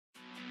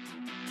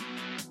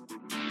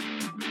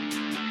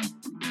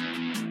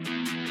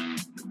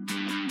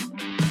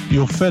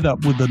You're fed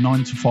up with the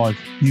 9 to 5.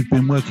 You've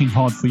been working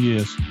hard for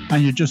years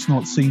and you're just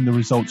not seeing the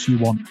results you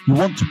want. You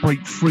want to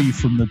break free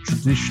from the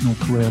traditional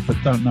career but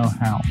don't know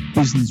how.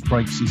 Business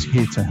Breaks is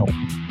here to help.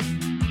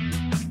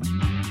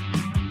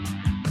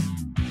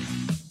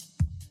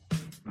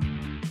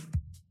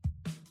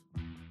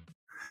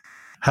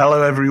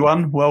 Hello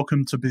everyone,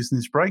 welcome to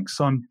Business Breaks.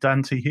 I'm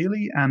Dante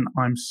Healy and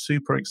I'm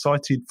super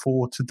excited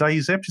for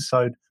today's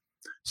episode.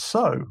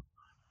 So,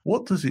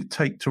 what does it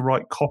take to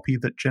write copy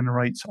that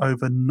generates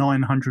over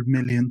 $900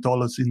 million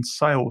in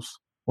sales?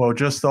 Well,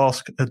 just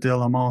ask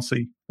Adil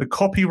Amarsi, a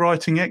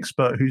copywriting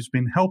expert who's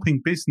been helping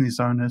business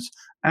owners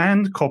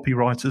and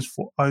copywriters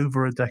for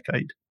over a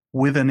decade,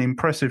 with an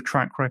impressive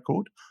track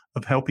record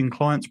of helping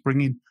clients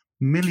bring in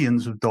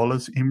millions of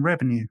dollars in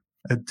revenue.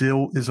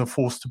 Adil is a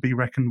force to be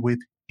reckoned with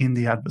in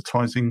the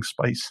advertising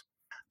space.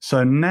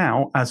 So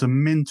now, as a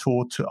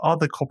mentor to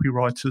other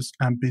copywriters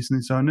and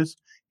business owners,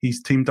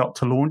 he's teamed up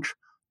to launch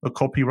a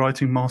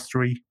copywriting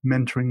mastery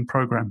mentoring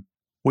program,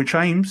 which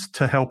aims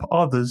to help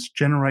others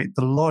generate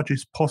the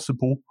largest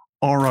possible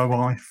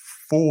ROI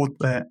for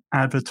their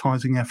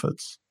advertising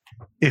efforts.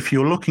 If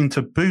you're looking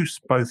to boost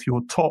both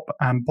your top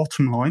and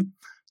bottom line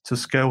to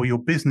scale your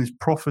business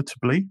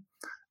profitably,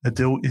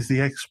 Adil is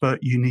the expert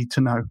you need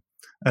to know.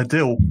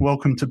 Adil,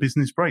 welcome to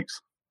Business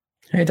Breaks.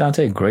 Hey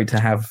Dante, great to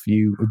have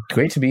you.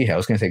 Great to be here. I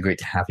was going to say great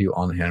to have you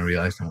on here and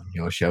realize I'm on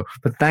your show,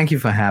 but thank you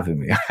for having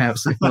me. I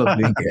absolutely love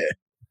being here.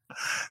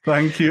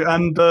 Thank you,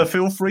 and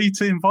feel free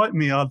to invite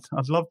me. I'd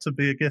love to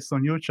be a guest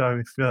on your show.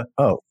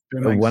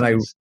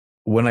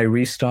 When I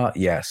restart,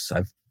 yes,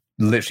 I've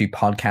literally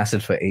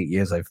podcasted for 8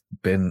 years. I've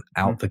been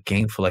out the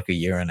game for like a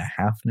year and a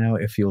half now.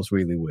 It feels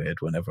really weird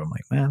whenever I'm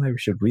like, man, I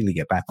should really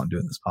get back on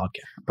doing this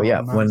podcast. But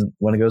nice.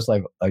 when it goes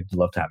live, I'd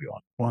love to have you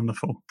on.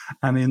 Wonderful.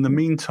 And in the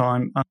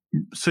meantime,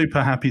 I'm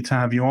super happy to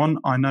have you on.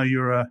 I know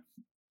you're a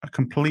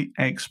complete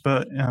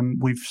expert.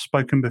 We've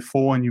spoken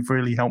before, and you've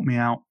really helped me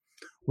out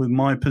with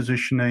my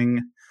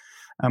positioning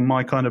and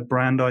my kind of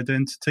brand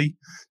identity.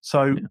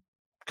 So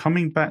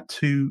coming back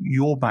to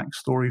your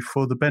backstory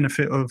for the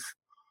benefit of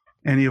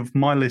any of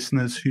my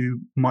listeners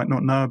who might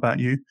not know about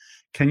you,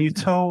 can you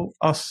tell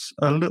us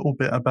a little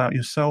bit about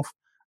yourself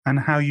and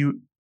how you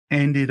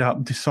ended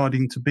up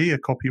deciding to be a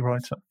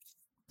copywriter?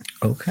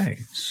 Okay,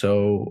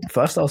 so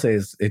first I'll say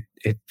is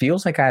it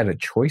feels like I had a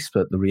choice,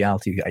 but the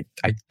reality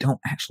I didn't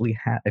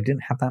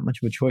have that much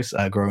of a choice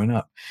growing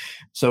up.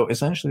 So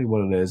essentially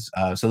what it is,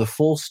 so the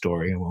full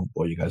story, I won't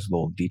bore you guys with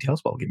all the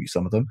details, but I'll give you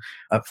some of them.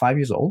 At 5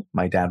 years old,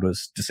 my dad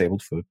was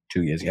disabled for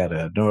 2 years. He had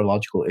a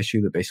neurological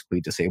issue that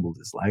basically disabled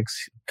his legs,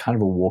 kind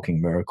of a walking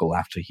miracle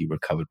after he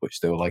recovered, which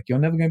they were like, you're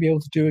never going to be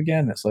able to do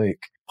again. It's like,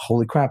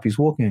 holy crap, he's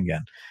walking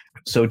again.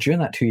 So during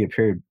that 2 year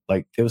period,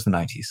 like it was the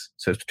 90s.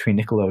 So it's between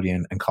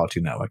Nickelodeon and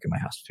Cartoon Network in my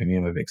house, between me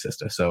and my big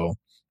sister. So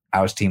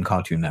I was team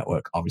Cartoon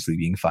Network, obviously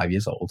being 5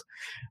 years old.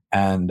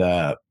 And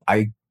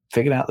I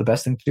figured out the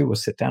best thing to do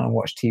was sit down and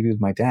watch TV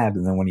with my dad.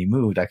 And then when he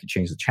moved, I could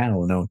change the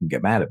channel and no one can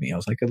get mad at me. I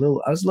was a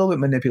little bit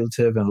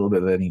manipulative and a little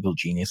bit of an evil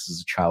genius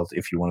as a child,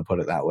 if you want to put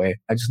it that way.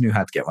 I just knew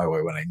how to get my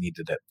way when I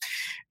needed it.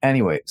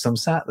 Anyway, so I'm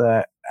sat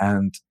there,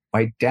 and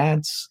my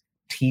dad's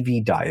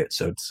TV diet,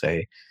 so to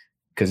say,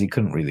 because he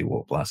couldn't really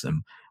walk, bless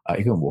him.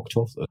 He couldn't walk at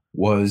all,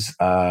 was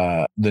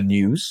the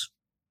news,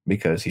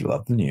 because he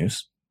loved the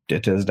news,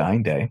 did to his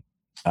dying day.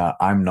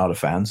 I'm not a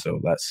fan, so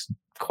that's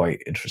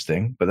quite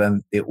interesting. But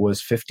then it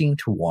was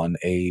 15-1,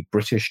 a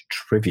British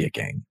trivia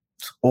game.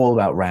 It's all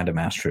about random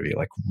ass trivia,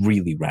 like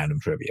really random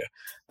trivia.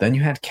 Then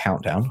you had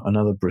Countdown,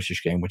 another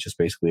British game, which is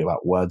basically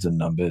about words and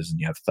numbers, and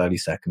you have 30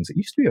 seconds. It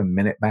used to be a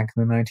minute back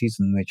in the 90s,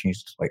 and then they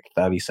changed it to like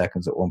 30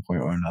 seconds at one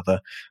point or another.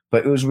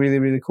 But it was really,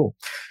 really cool.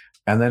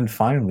 And then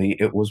finally,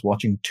 it was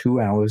watching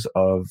 2 hours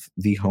of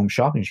the Home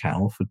Shopping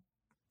Channel for,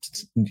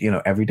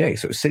 every day.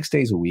 So it was 6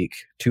 days a week,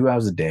 2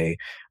 hours a day.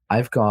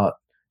 I've got,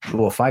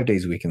 5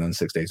 days a week, and then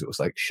 6 days it was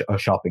like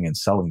shopping and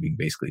selling being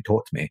basically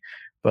taught to me.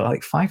 But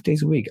like 5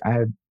 days a week, I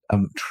had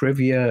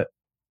trivia,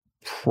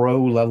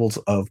 pro levels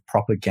of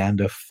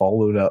propaganda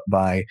followed up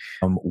by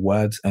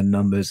words and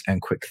numbers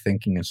and quick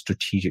thinking and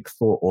strategic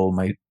thought, all in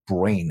my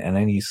brain. And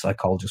any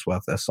psychologist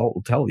worth their salt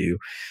will tell you,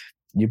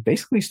 you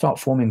basically start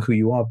forming who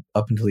you are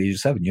up until the age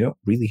of 7. You don't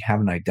really have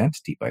an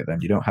identity by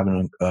then. You don't have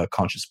an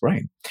conscious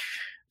brain.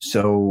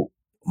 So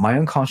my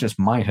unconscious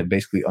mind had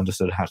basically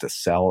understood how to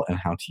sell and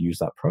how to use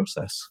that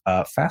process.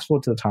 Fast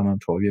forward to the time I'm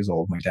 12 years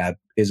old, my dad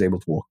is able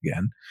to walk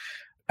again.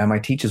 And my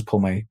teachers pull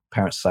my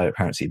parents aside at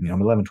parents' evening.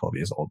 I'm 11, 12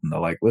 years old. And they're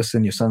like,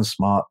 listen, your son's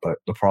smart, but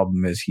the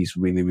problem is he's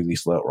really, really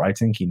slow at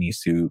writing. He needs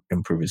to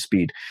improve his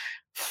speed.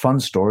 Fun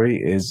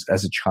story is,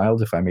 as a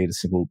child, if I made a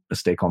single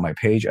mistake on my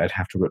page, I'd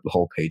have to rip the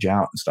whole page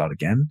out and start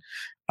again.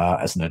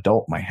 As an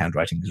adult, my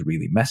handwriting is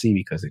really messy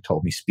because they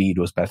told me speed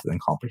was better than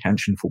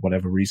comprehension for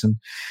whatever reason.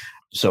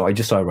 So I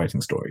just started writing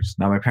stories.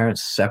 Now, my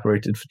parents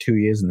separated for 2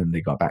 years and then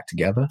they got back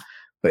together.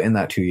 But in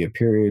that 2 year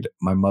period,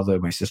 my mother,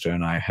 my sister,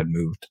 and I had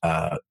moved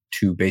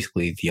to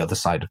basically the other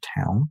side of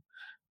town.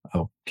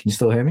 Oh, can you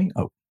still hear me?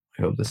 Oh,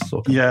 I hope this is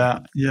okay.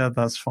 Yeah,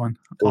 that's fine.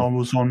 Cool. I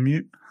was on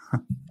mute.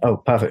 Oh,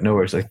 perfect. No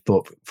worries. I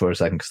thought for a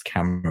second because the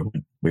camera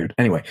went weird.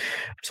 Anyway,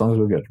 as long as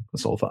we're good,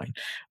 that's all fine.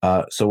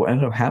 So what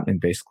ended up happening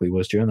basically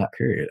was during that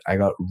period, I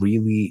got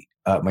really.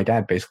 My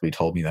dad basically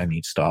told me that I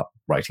need to start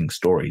writing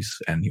stories,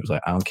 and he was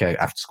like, "I don't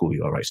care. After school, you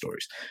gotta write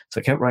stories."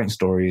 So I kept writing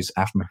stories.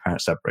 After my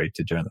parents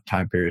separated during that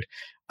time period,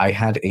 I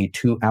had a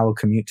 2-hour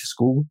commute to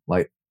school,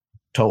 like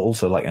total,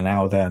 so like an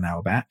hour there, an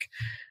hour back.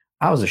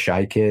 I was a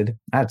shy kid.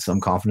 I had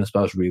some confidence, but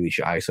I was really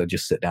shy. So I'd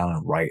just sit down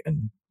and write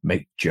and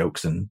make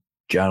jokes and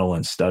journal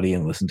and study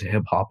and listen to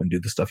hip hop and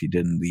do the stuff you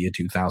did in the year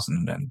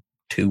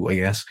 2002, I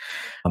guess,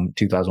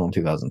 2001,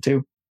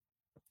 2002.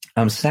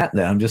 I'm sat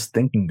there, I'm just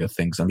thinking of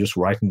things. I'm just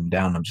writing them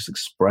down. I'm just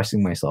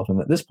expressing myself. And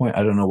at this point,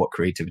 I don't know what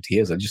creativity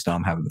is. I just know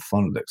I'm having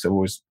fun with it because I've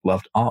always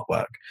loved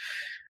artwork.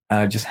 And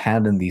I just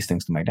hand in these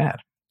things to my dad.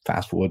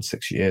 Fast forward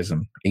 6 years,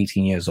 I'm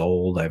 18 years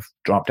old. I've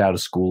dropped out of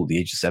school at the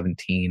age of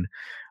 17.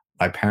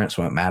 My parents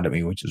weren't mad at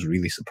me, which is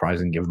really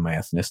surprising given my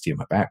ethnicity and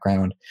my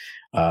background.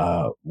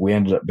 We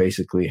ended up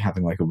basically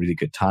having like a really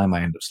good time.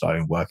 I ended up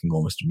starting working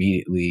almost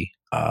immediately.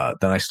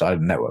 Then I started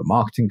a network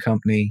marketing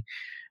company.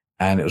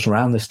 And it was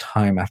around this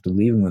time after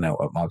leaving the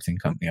network marketing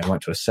company, I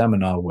went to a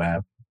seminar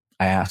where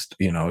I asked,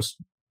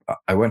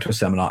 I went to a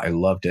seminar. I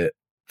loved it.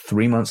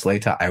 3 months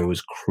later, I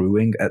was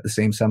crewing at the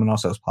same seminar.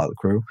 So I was part of the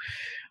crew.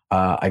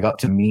 I got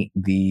to meet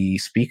the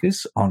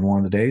speakers on one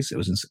of the days. It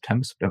was in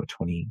September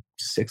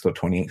 26th or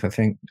 28th, I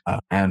think.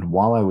 And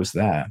while I was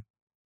there,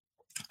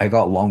 I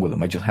got along with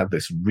them. I just had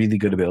this really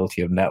good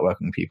ability of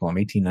networking with people. I'm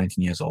 18,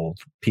 19 years old.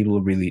 People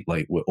are really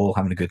we're all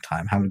having a good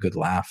time, having a good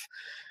laugh.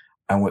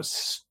 And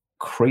what's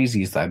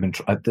crazy is that I've been,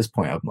 at this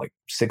point, I'm like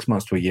 6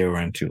 months to a year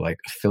into like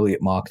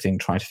affiliate marketing,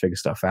 trying to figure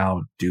stuff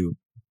out, do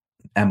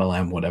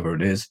MLM, whatever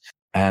it is.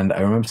 And I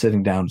remember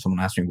sitting down,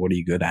 someone asked me, "What are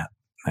you good at?"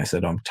 I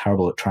said, "I'm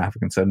terrible at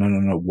traffic." And said,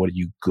 no. What are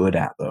you good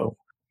at though?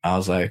 I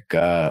was like,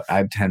 I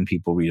had 10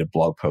 people read a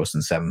blog post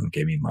and 7 of them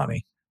gave me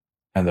money.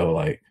 And they were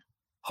like,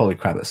 "Holy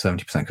crap, that's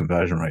 70%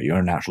 conversion rate. You're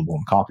a natural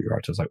born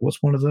copywriter." I was like,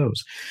 "What's one of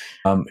those?"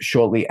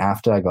 Shortly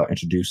after, I got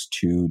introduced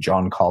to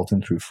John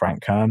Carlton through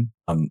Frank Kern,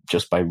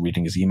 just by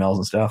reading his emails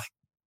and stuff.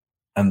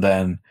 And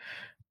then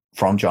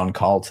from John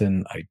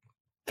Carlton, I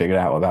figured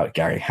out about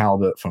Gary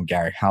Halbert. From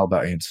Gary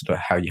Halbert, I understood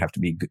how you have to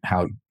be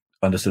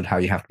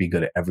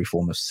good at every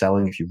form of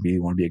selling if you really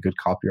want to be a good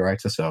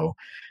copywriter. So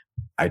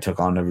I took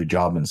on every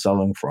job in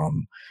selling,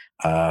 from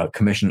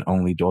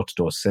commission-only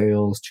door-to-door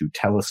sales to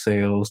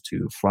telesales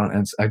to front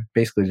ends. I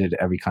basically did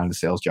every kind of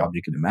sales job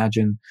you could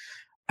imagine.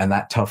 And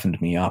that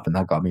toughened me up, and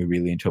that got me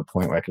really into a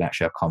point where I could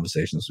actually have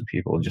conversations with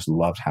people. I just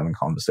loved having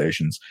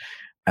conversations.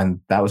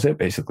 And that was it,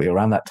 basically.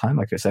 Around that time,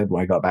 like I said,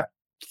 when I got back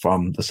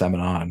from the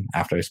seminar and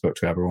after I spoke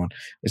to everyone,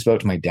 I spoke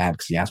to my dad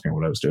because he asked me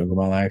what I was doing with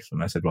my life.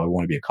 And I said, "Well, I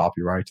want to be a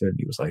copywriter." And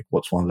he was like,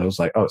 "What's one of those?"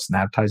 Like, "Oh, it's an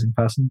advertising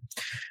person."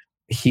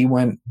 He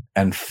went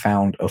and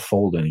found a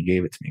folder and he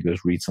gave it to me. He goes,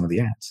 "Read some of the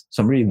ads."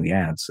 So I'm reading the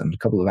ads, and a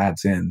couple of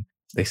ads in,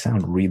 they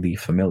sound really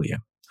familiar.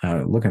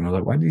 Look at him, I was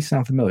like, "Why do these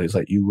sound familiar?" He's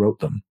like, "You wrote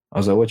them." I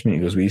was like, "What do you mean?"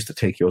 He goes, "We used to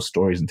take your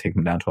stories and take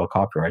them down to our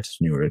copywriters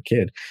when you were a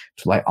kid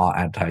to like our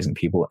advertising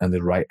people, and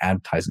they'd write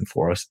advertising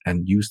for us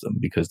and use them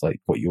because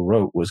like what you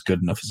wrote was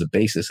good enough as a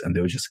basis, and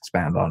they would just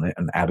expand on it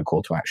and add a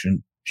call to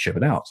action, ship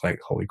it out." It's like,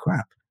 holy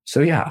crap.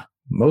 So yeah,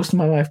 most of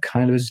my life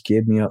kind of has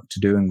geared me up to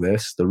doing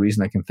this. The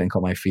reason I can think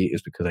on my feet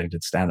is because I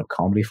did stand-up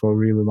comedy for a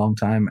really long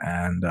time.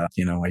 And,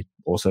 I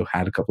also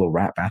had a couple of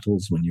rap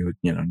battles when you were,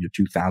 in your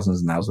 2000s,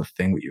 and that was a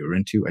thing that you were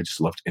into. I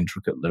just loved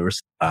intricate lyrics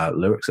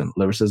and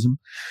lyricism.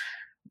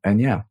 And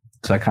yeah,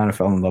 so I kind of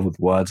fell in love with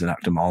words and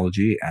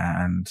etymology,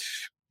 and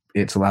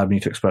it's allowed me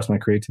to express my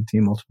creativity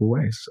in multiple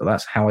ways. So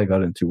that's how I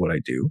got into what I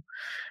do.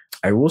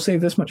 I will say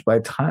this much: by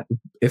the time,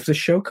 if the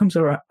show comes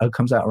out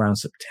around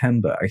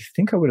September, I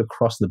think I would have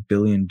crossed the $1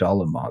 billion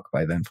mark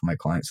by then for my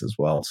clients as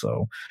well.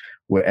 So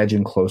we're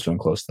edging closer and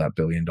closer to that $1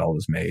 billion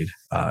made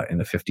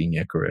in a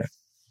 15-year career.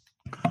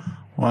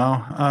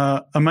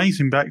 Wow.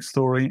 Amazing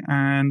backstory,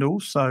 and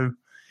also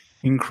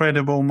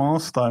incredible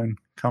milestone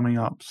coming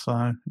up.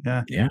 So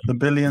yeah. The $1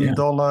 billion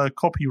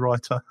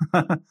copywriter.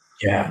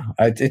 Yeah,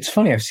 it's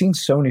funny. I've seen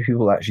so many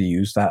people actually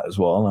use that as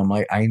well. And I'm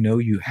like, I know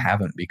you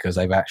haven't, because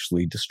I've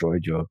actually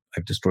destroyed some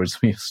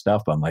of your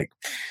stuff. I'm like,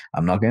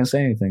 I'm not going to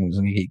say anything. I'm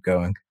just going to keep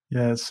going.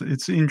 Yeah,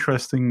 it's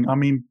interesting. I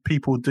mean,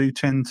 people do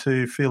tend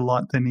to feel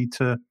like they need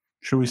to,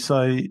 shall we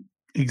say,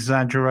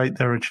 exaggerate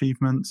their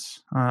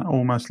achievements,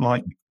 almost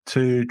like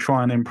to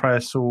try and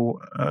impress or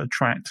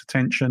attract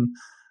attention.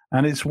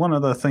 And it's one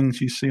of the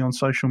things you see on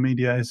social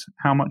media is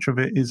how much of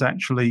it is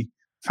actually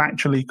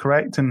factually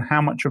correct, and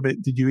how much of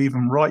it did you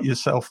even write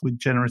yourself with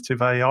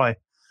generative AI?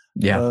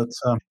 Yeah.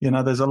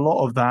 But, there's a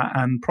lot of that,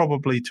 and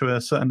probably to a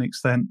certain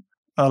extent,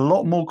 a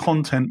lot more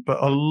content, but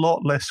a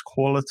lot less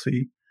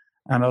quality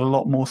and a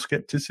lot more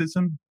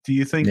skepticism. Do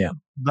you think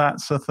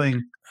that's a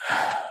thing?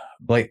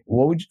 Like,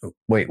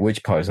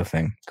 which part is a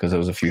thing? Because there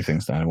was a few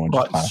things that I wanted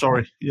to clarify.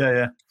 Sorry.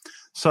 Yeah.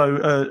 So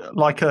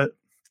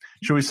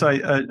shall we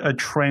say a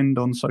trend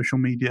on social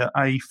media,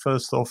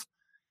 first off,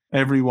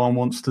 everyone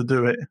wants to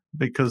do it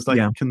because they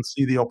can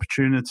see the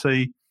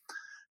opportunity.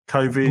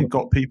 COVID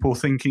got people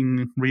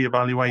thinking,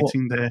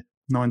 reevaluating their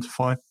 9 to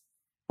 5.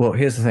 Well,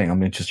 here's the thing.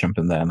 I'm going to just jump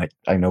in there, and I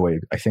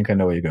think I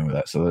know where you're going with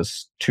that. So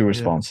there's two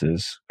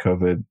responses: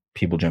 COVID,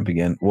 people jumping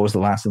in. What was the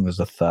last one? There's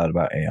a third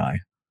about AI.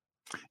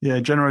 Yeah,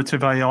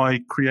 generative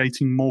AI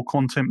creating more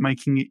content,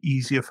 making it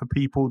easier for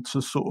people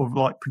to sort of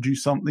like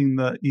produce something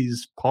that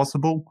is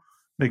possible,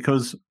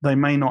 because they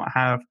may not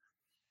have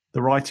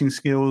the writing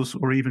skills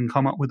or even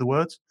come up with the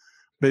words.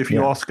 But if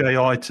you ask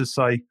AI to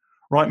say,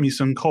 write me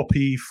some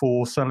copy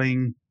for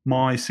selling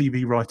my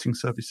CV writing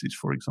services,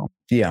 for example.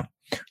 Yeah.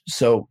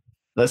 So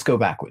let's go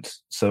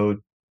backwards. So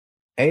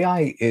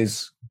AI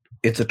it's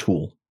a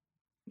tool.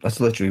 That's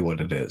literally what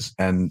it is.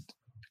 And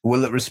will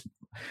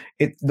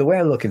the way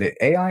I look at it,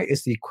 AI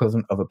is the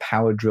equivalent of a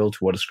power drill to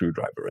what a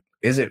screwdriver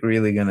is. Is it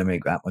really going to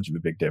make that much of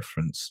a big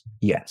difference?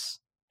 Yes.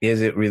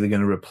 Is it really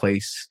going to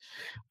replace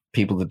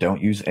people that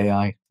don't use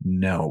AI?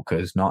 No,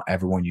 because not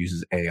everyone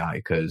uses AI.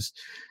 Because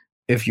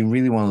if you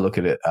really want to look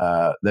at it,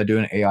 they're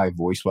doing AI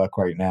voice work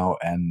right now,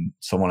 and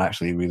someone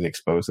actually really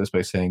exposed this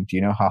by saying, do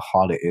you know how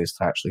hard it is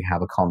to actually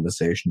have a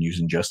conversation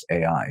using just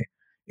AI?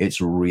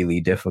 It's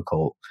really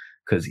difficult,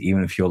 because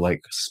even if you're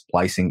like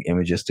splicing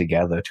images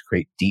together to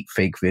create deep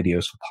fake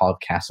videos for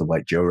podcasts of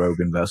like Joe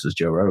Rogan versus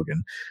Joe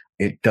Rogan,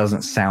 it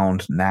doesn't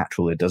sound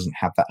natural. It doesn't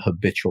have that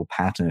habitual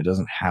pattern. It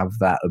doesn't have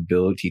that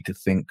ability to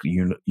think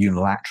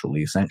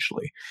unilaterally,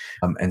 essentially,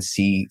 and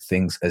see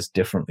things as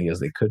differently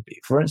as they could be.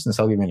 For instance,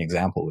 I'll give you an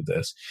example of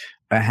this.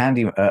 A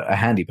handy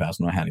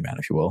person, or a handyman,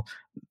 if you will,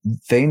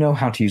 they know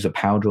how to use a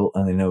power drill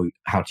and they know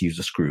how to use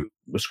a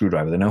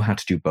screwdriver. They know how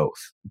to do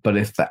both. But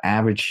if the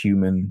average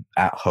human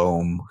at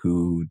home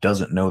who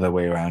doesn't know their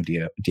way around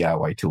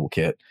DIY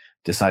toolkit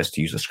decides to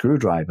use a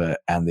screwdriver,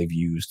 and they've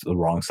used the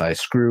wrong size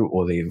screw,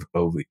 or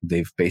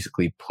they've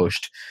basically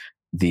pushed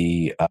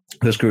the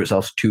screw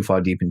itself too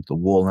far deep into the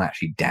wall and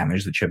actually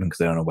damaged the chipping because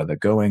they don't know where they're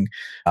going,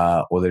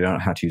 or they don't know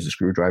how to use a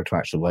screwdriver to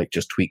actually like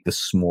just tweak the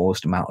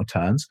smallest amount of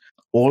turns.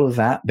 All of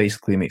that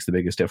basically makes the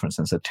biggest difference.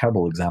 And it's a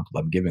terrible example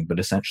I'm giving, but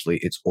essentially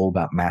it's all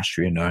about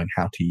mastery and knowing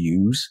how to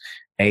use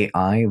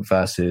AI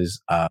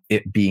versus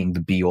it being the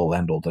be-all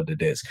end-all that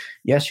it is.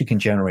 Yes, you can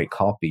generate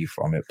copy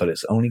from it, but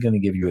it's only going to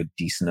give you a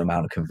decent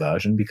amount of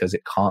conversion because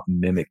it can't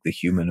mimic the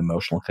human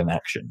emotional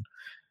connection.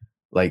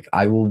 Like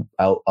I'll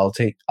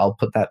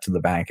put that to the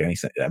bank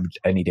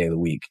any day of the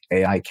week.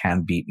 AI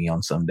can beat me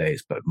on some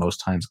days, but most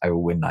times I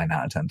will win 9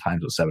 out of 10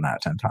 times or 7 out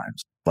of 10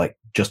 times. Like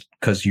just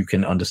because you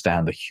can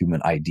understand the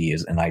human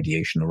ideas and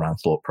ideation around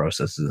thought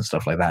processes and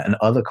stuff like that. And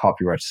other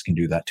copywriters can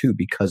do that too,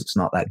 because it's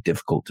not that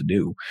difficult to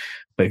do.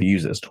 But if you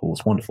use it as a tool,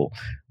 it's wonderful.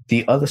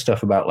 The other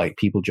stuff about like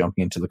people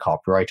jumping into the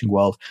copywriting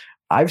world,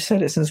 I've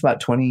said it since about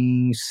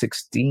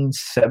 2016,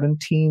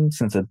 17,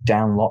 since the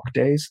down lock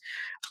days.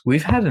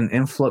 We've had an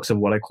influx of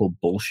what I call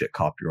bullshit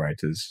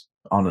copywriters,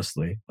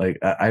 honestly. Like,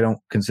 I don't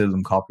consider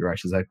them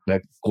copywriters.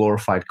 They're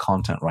glorified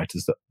content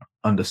writers that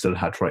understood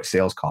how to write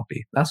sales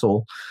copy. That's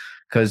all.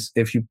 Because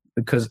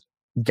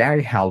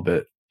Gary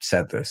Halbert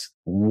said this.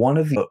 One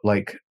of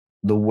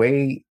the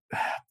way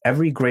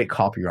every great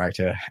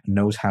copywriter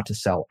knows how to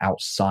sell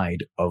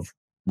outside of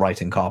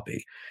writing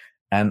copy.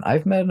 And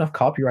I've met enough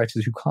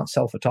copywriters who can't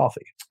sell for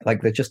toffee.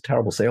 Like, they're just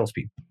terrible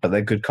salespeople, but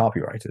they're good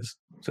copywriters.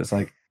 So it's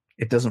like,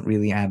 it doesn't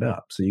really add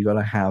up. So you got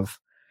to have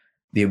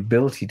the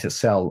ability to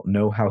sell,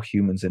 know how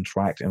humans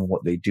interact and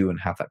what they do, and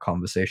have that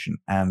conversation,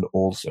 and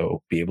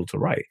also be able to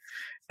write.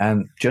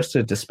 And just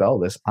to dispel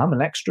this, I'm an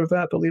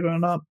extrovert, believe it or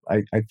not.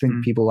 I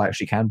think people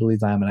actually can believe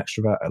that I'm an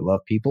extrovert. I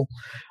love people.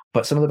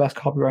 But some of the best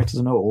copywriters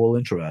I know are all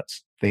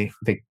introverts. They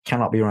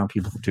cannot be around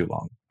people for too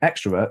long.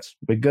 Extroverts,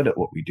 we're good at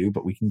what we do,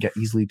 but we can get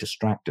easily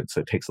distracted.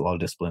 So it takes a lot of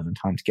discipline and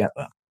time to get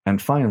there. And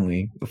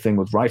finally, the thing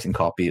with writing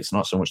copy, it's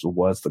not so much the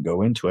words that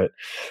go into it.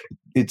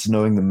 It's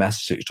knowing the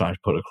message that you're trying to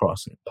put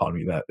across.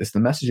 Pardon me that. It's the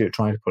message you're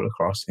trying to put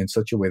across in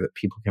such a way that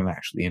people can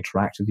actually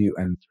interact with you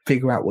and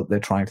figure out what they're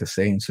trying to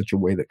say in such a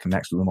way that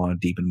connects with them on a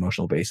deep and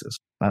emotional basis.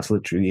 That's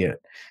literally it.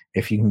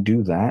 If you can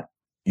do that,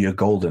 you're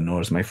golden. Or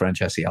as my friend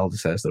Jesse Alder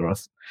says, there are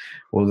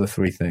all the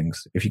three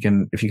things. If you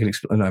can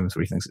explain, no,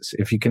 three things.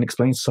 If you can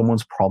explain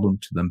someone's problem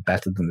to them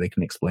better than they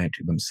can explain it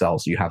to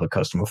themselves, you have a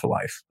customer for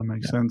life. That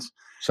makes sense.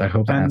 So I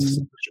hope that answers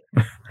the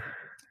question.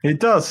 It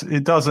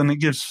does, and it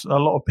gives a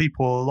lot of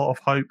people a lot of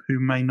hope who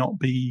may not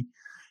be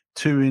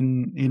too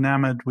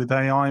enamored with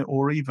AI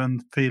or even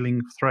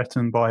feeling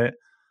threatened by it.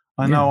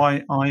 I know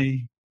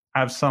I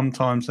have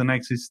sometimes an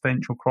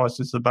existential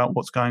crisis about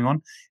what's going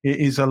on.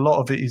 A lot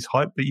of it is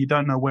hype, but you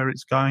don't know where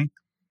it's going.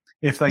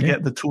 If they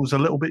get the tools a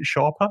little bit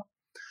sharper,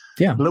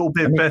 a little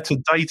bit better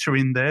data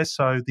in there,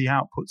 so the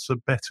outputs are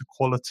better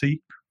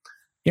quality.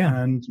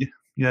 And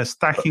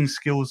stacking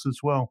skills as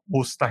well,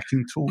 or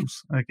stacking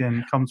tools.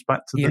 Again, comes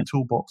back to the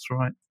toolbox,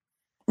 right?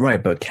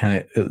 Right, but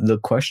the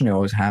question I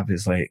always have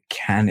is like,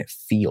 can it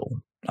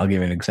feel? I'll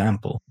give you an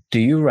example. Do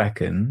you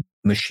reckon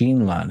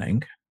machine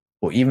learning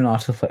or even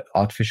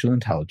artificial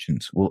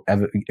intelligence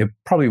it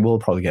probably will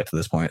get to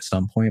this point at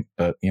some point,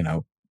 but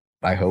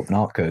I hope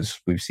not, because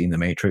we've seen The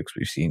Matrix,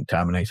 we've seen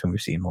Terminator, and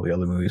we've seen all the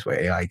other movies where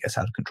AI gets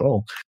out of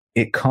control.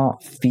 It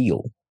can't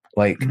feel.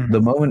 Like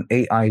the moment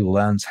AI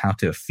learns how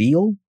to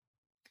feel,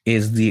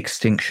 is the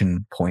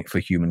extinction point for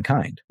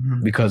humankind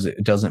because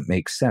it doesn't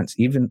make sense.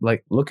 Even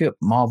like look at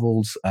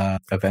Marvel's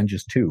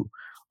Avengers 2,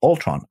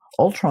 Ultron.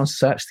 Ultron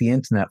searched the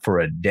internet for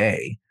a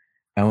day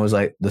and was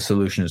like, the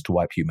solution is to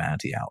wipe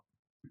humanity out.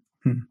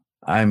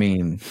 I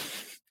mean,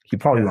 he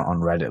probably went on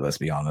Reddit, let's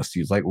be honest. He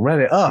was like,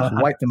 Reddit,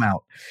 wipe them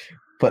out.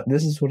 But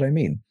this is what I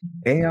mean.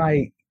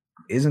 AI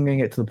isn't going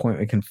to get to the point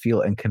where it can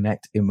feel and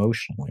connect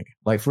emotionally.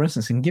 Like, for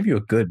instance, it can give you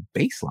a good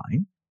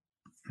baseline.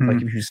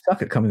 Like, if you're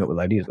stuck at coming up with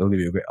ideas, it'll give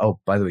you a great, oh,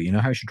 by the way, you know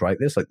how you should write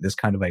this? Like, this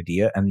kind of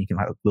idea. And you can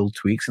have little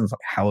tweaks and it's like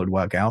how it would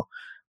work out.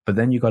 But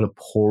then you got to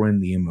pour in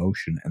the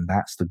emotion. And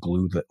that's the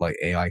glue that, like,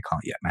 AI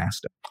can't yet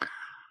master.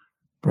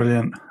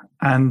 Brilliant.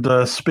 And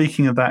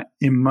speaking of that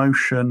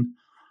emotion,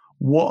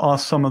 what are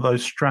some of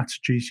those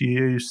strategies you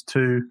use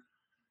to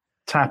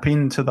tap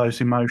into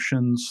those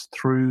emotions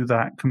through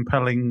that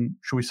compelling,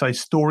 shall we say,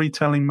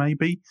 storytelling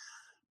maybe,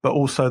 but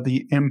also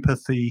the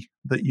empathy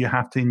that you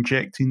have to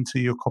inject into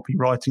your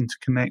copywriting to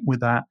connect with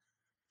that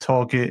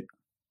target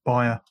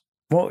buyer?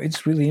 Well,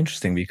 it's really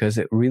interesting because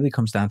it really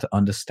comes down to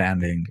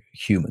understanding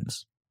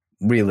humans.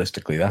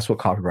 Realistically, that's what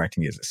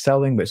copywriting is. It's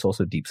selling, but it's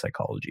also deep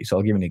psychology. So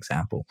I'll give you an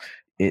example.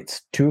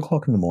 It's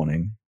 2:00 in the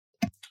morning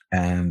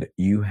and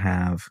you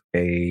have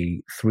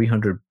a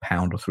 £300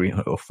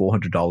 or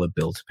 $400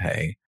 bill to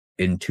pay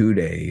in 2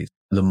 days.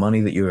 The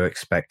money that you're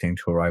expecting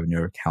to arrive in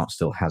your account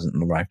still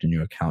hasn't arrived in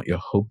your account. You're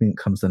hoping it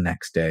comes the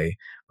next day,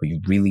 but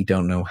you really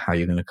don't know how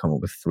you're going to come up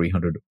with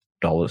 £300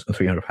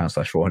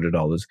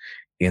 $400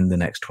 in the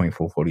next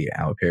 24, 48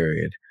 hour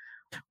period.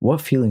 What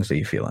feelings are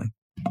you feeling?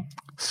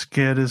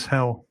 Scared as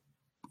hell,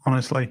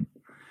 honestly.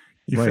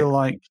 You feel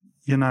like,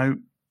 you know,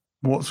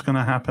 what's going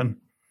to happen?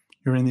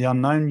 You're in the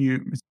unknown.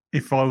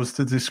 If I was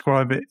to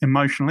describe it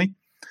emotionally,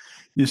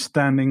 you're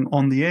standing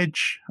on the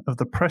edge of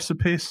the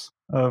precipice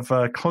of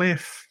a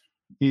cliff.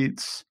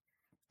 It's,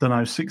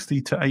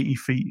 60 to 80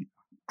 feet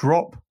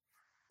drop.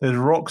 There's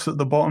rocks at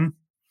the bottom,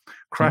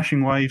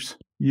 crashing waves.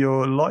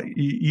 You're like,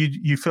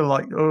 you feel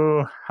like,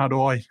 oh, how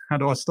do I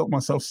stop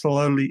myself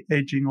slowly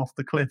edging off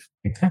the cliff?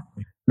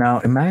 Exactly. Now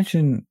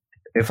imagine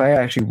if I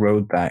actually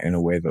wrote that in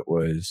a way that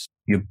was,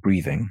 you're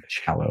breathing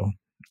shallow,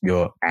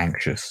 you're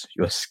anxious,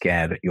 you're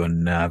scared, you're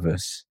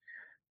nervous,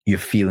 you're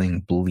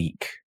feeling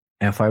bleak.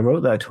 And if I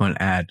wrote that to an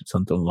ad,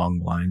 something along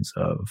the lines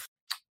of,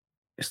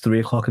 it's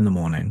 3:00 in the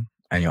morning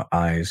and your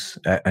eyes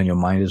and your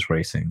mind is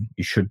racing.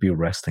 You should be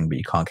resting, but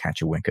you can't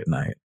catch a wink at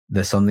night.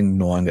 There's something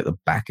gnawing at the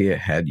back of your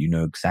head. You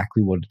know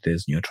exactly what it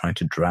is, and you're trying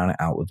to drown it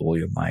out with all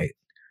your might.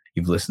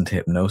 You've listened to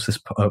hypnosis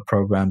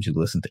programs. You've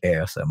listened to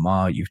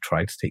ASMR. You've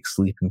tried to take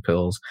sleeping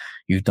pills.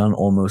 You've done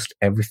almost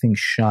everything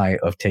shy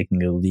of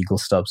taking illegal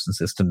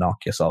substances to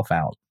knock yourself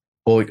out.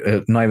 Or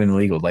not even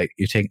illegal, like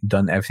you've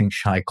done everything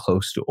shy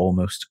close to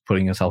almost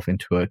putting yourself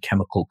into a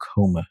chemical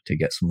coma to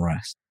get some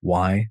rest.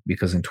 Why?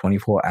 Because in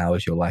 24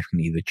 hours, your life can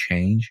either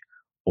change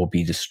or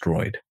be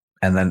destroyed.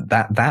 And then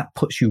that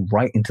puts you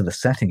right into the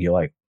setting. You're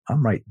like,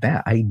 I'm right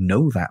there. I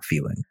know that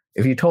feeling.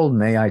 If you told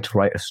an AI to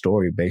write a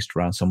story based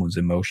around someone's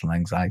emotional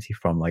anxiety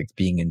from like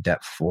being in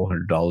debt for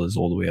 $400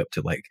 all the way up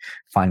to like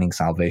finding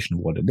salvation of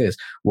what it is,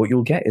 what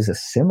you'll get is a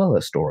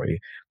similar story,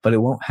 but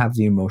it won't have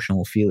the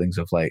emotional feelings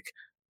of like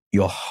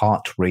your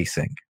heart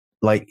racing.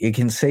 Like it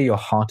can say your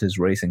heart is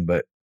racing,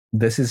 but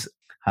this is,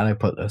 how do I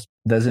put this?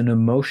 There's an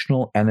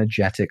emotional,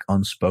 energetic,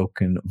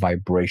 unspoken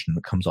vibration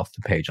that comes off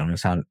the page. I'm going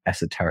to sound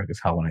esoteric as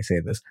hell when I say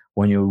this.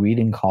 When you're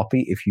reading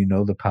copy, if you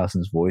know the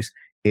person's voice,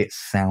 it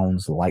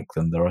sounds like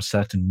them. There are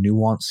certain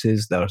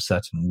nuances, there are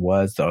certain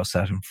words, there are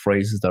certain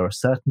phrases, there are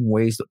certain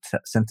ways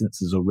that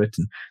sentences are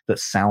written that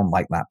sound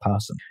like that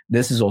person.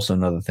 This is also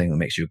another thing that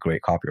makes you a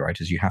great copywriter,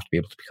 is you have to be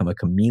able to become a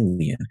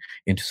chameleon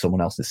into someone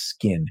else's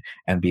skin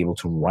and be able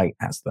to write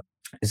as them.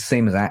 It's the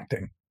same as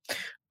acting,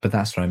 but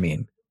that's what I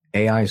mean.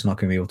 AI is not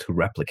going to be able to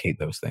replicate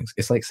those things.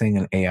 It's like saying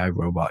an AI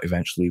robot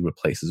eventually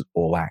replaces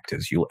all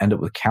actors. You'll end up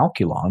with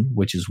Calculon,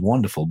 which is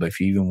wonderful, but if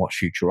you even watch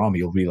Futurama,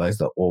 you'll realize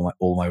that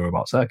all my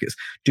robot circuits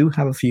do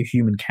have a few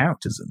human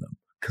characters in them,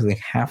 because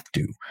they have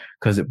to,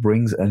 because it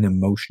brings an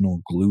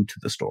emotional glue to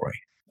the story.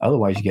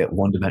 Otherwise, you get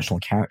one-dimensional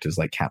characters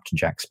like Captain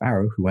Jack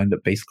Sparrow, who end up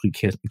basically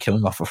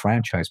killing off a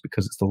franchise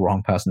because it's the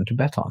wrong person to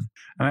bet on.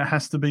 And it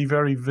has to be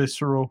very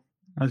visceral,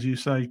 as you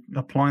say,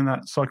 applying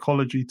that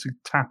psychology to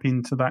tap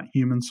into that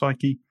human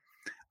psyche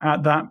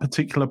at that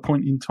particular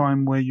point in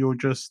time where you're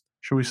just,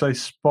 shall we say,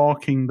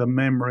 sparking the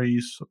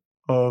memories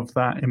of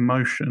that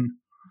emotion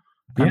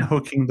and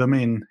hooking them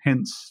in.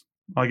 Hence,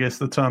 I guess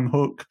the term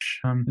hook.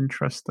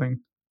 Interesting.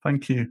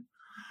 Thank you.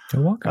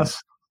 You're welcome.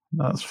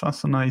 That's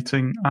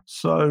fascinating.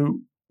 So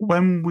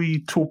when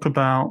we talk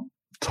about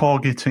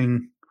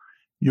targeting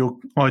your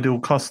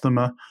ideal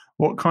customer,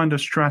 what kind of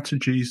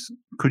strategies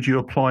could you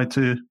apply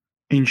to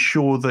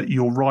ensure that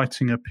your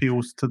writing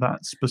appeals to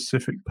that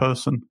specific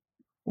person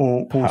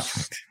or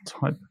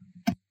type?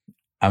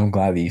 I'm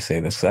glad that you say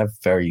this. I have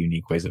very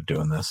unique ways of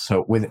doing this.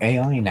 So with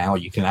AI now,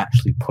 you can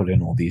actually put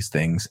in all these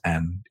things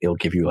and it'll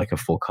give you like a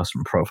full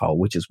customer profile,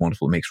 which is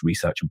wonderful. It makes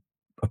research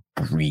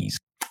a breeze.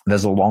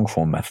 There's a long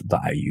form method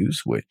that I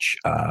use, which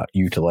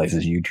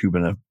utilizes YouTube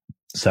and a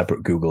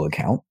separate Google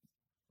account.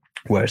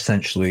 where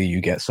essentially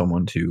you get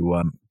someone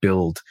to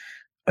build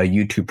a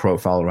YouTube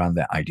profile around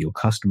their ideal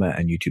customer,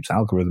 and YouTube's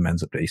algorithm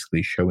ends up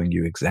basically showing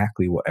you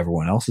exactly what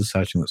everyone else is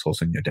searching that's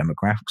also in your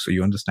demographic. So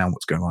you understand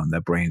what's going on in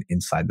their brain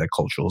inside their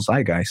cultural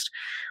zeitgeist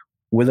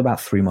with about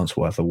 3 months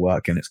worth of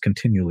work, and it's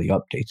continually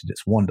updated.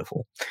 It's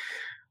wonderful.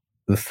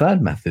 The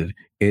third method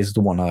is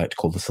the one I like to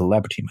call the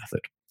celebrity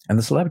method. And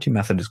the celebrity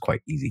method is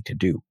quite easy to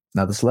do.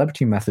 Now, the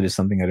celebrity method is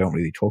something I don't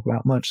really talk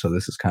about much, so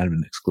this is kind of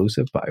an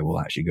exclusive, but I will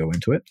actually go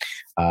into it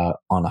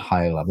on a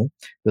higher level.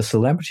 The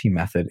celebrity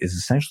method is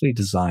essentially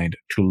designed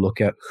to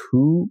look at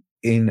who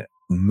in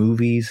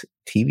movies,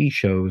 TV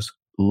shows,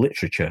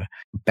 literature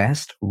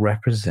best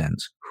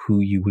represents who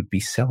you would be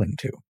selling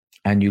to.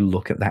 And you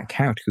look at that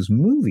character, because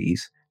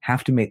movies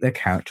have to make their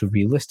character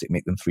realistic,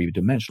 make them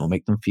three-dimensional,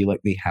 make them feel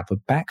like they have a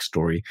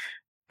backstory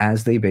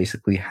as they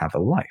basically have a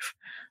life.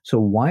 So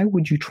why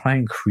would you try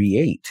and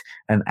create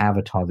an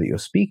avatar that you're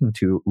speaking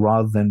to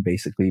rather than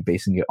basically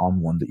basing it on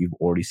one that you've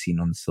already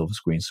seen on the silver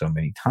screen so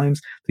many times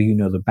that you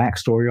know the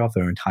backstory of,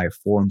 their entire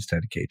forum's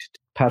dedicated to?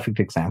 Perfect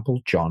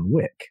example, John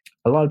Wick.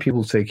 A lot of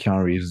people say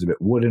Keanu Reeves is a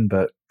bit wooden,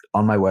 but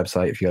on my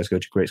website, if you guys go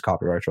to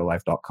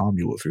greatestcopywriteralife.com,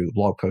 you look through the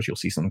blog post, you'll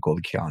see something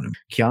called Keanu.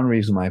 Keanu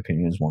Reeves, in my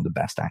opinion, is one of the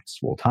best actors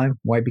of all time.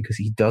 Why? Because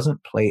he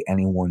doesn't play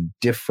anyone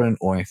different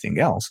or anything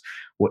else.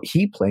 What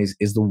he plays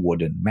is the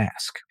wooden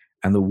mask.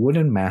 And the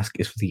wooden mask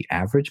is for the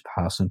average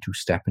person to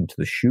step into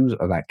the shoes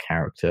of that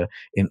character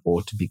in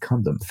order to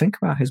become them. Think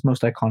about his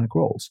most iconic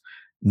roles.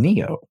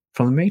 Neo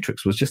from The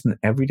Matrix was just an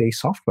everyday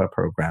software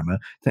programmer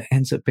that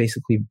ends up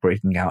basically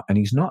breaking out, and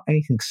he's not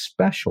anything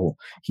special.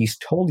 He's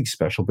totally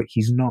special, but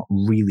he's not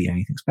really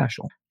anything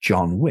special.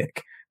 John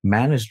Wick,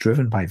 man is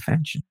driven by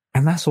vengeance.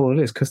 And that's all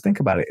it is, because think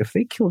about it. If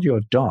they killed your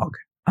dog,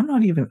 I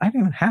don't even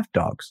have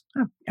dogs.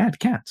 I had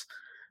cats.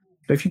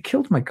 But if you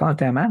killed my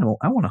goddamn animal,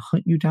 I want to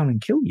hunt you down and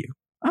kill you.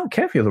 I don't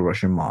care if you're the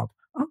Russian mob.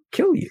 I'll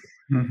kill you.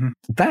 Mm-hmm.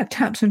 That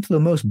taps into the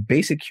most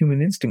basic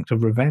human instinct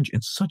of revenge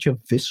in such a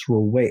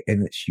visceral way,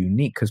 and it's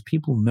unique because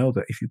people know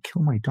that if you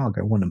kill my dog,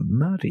 I want to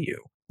murder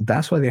you.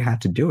 That's why they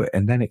had to do it,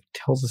 and then it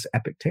tells this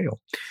epic tale.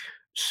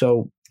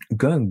 So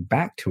going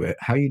back to it,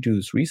 how you do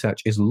this research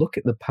is look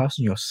at the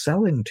person you're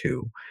selling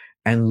to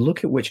and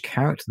look at which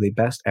character they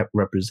best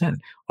represent.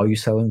 Are you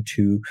selling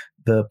to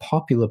the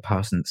popular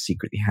person that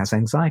secretly has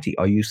anxiety?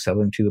 Are you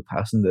selling to the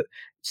person that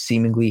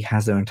seemingly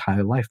has their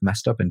entire life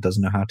messed up and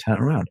doesn't know how to turn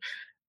around?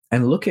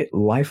 And look at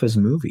life as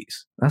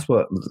movies. That's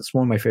one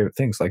of my favorite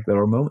things. Like,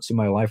 there are moments in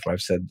my life where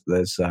I've said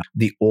there's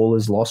the all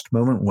is lost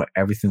moment where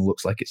everything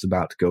looks like it's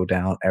about to go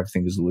down,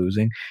 everything is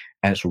losing,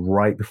 and it's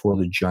right before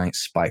the giant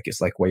spike.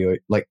 It's like where you're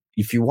like,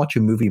 if you watch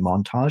a movie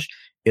montage,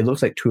 it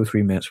looks like 2 or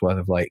 3 minutes worth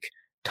of like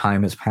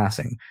time is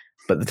passing.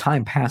 But the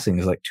time passing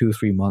is like 2 or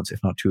 3 months, if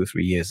not 2 or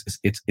 3 years.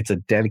 It's a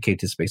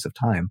dedicated space of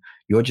time.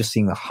 You're just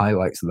seeing the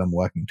highlights of them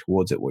working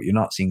towards it. What you're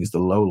not seeing is the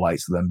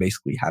lowlights of them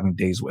basically having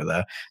days where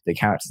the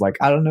character's like,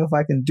 I don't know if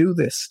I can do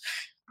this.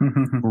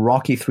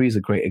 Rocky 3 is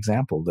a great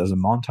example. There's a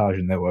montage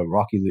in there where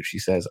Rocky literally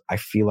says, I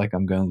feel like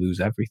I'm going to lose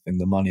everything,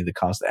 the money, the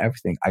cost,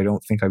 everything. I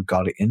don't think I've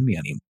got it in me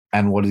anymore.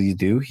 And what does he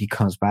do? He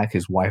comes back.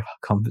 His wife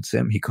comforts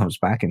him. He comes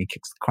back and he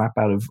kicks the crap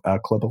out of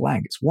Clubber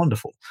Lang. It's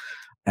wonderful.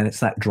 And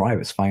it's that drive.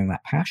 It's finding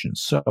that passion.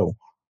 So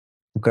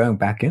going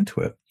back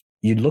into it,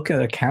 you look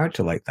at a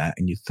character like that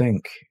and you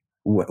think,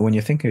 when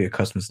you're thinking of your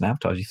customers and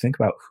avatars, you think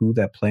about who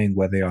they're playing,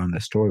 where they are in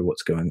their story,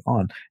 what's going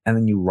on, and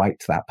then you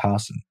write to that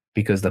person,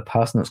 because the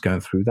person that's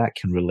going through that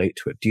can relate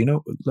to it. Do you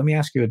know, let me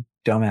ask you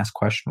a dumbass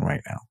question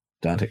right now,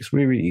 Dante. It's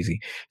really, really easy.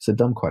 It's a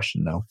dumb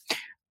question, though.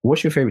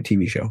 What's your favorite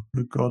TV show?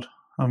 Oh, God.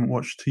 I haven't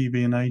watched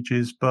TV in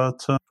ages,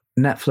 but...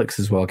 Netflix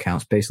as well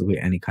counts, basically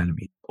any kind of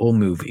media or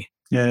movie.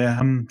 Yeah,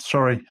 I'm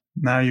sorry.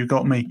 Now you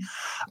got me.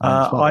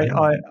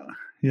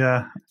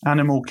 Yeah,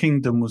 Animal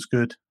Kingdom was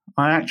good.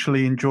 I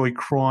actually enjoy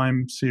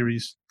crime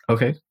series.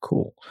 Okay,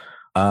 cool.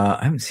 I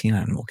haven't seen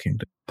Animal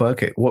Kingdom. But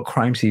okay, what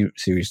crime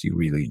series do you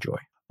really enjoy?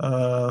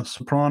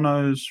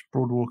 Sopranos,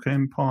 Boardwalk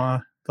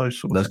Empire, those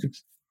sorts of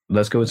things.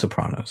 Let's go with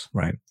Sopranos,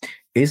 right?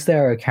 Is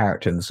there a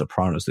character in the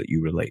Sopranos that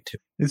you relate to?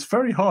 It's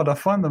very hard. I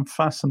find them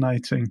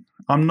fascinating.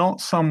 I'm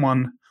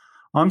someone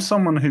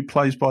who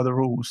plays by the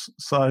rules.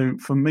 So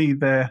for me,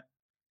 they're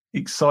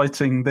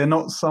exciting. They're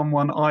not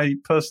someone I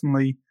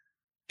personally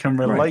can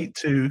relate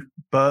to,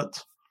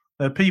 but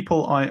they're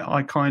people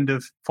I kind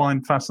of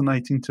find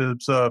fascinating to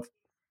observe,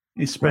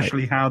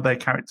 especially how their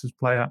characters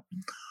play out.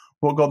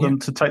 What got them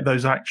to take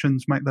those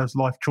actions, make those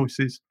life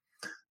choices,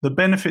 the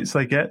benefits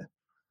they get,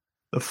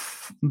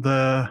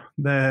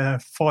 their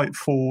fight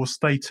for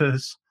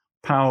status,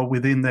 power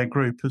within their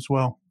group as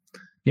well.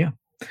 Yeah.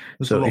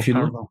 So if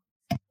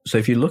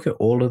you look at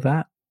all of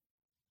that,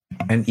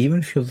 and even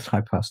if you're the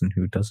type of person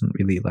who doesn't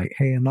really like,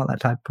 hey, I'm not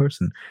that type of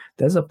person,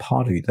 there's a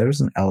part of you, there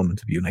is an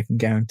element of you, and I can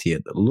guarantee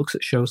it, that looks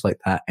at shows like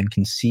that and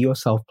can see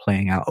yourself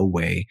playing out a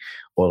way,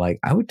 or like,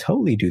 I would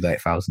totally do that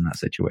if I was in that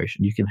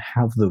situation. You can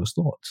have those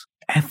thoughts.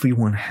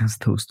 Everyone has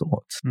those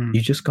thoughts.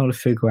 You just got to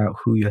figure out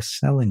who you're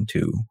selling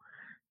to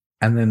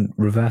and then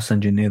reverse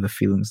engineer the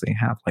feelings they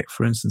have. Like,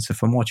 for instance,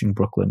 if I'm watching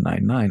Brooklyn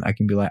Nine-Nine, I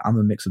can be like, I'm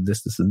a mix of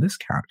this, and this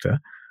character.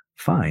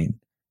 Fine.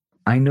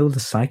 I know the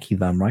psyche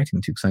that I'm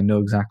writing to because I know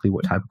exactly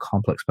what type of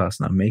complex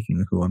person I'm making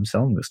and who I'm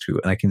selling this to.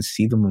 And I can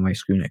see them on my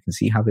screen. I can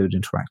see how they would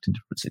interact in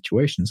different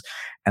situations.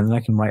 And then I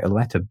can write a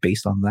letter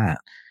based on that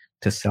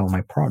to sell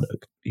my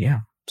product. Yeah.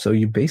 So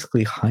you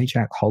basically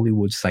hijack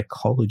Hollywood's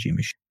psychology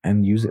machine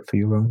and use it for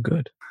your own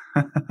good.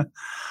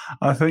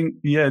 I think,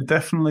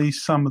 definitely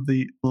some of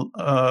the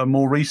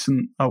more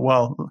recent,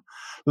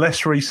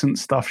 less recent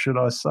stuff, should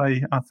I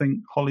say. I think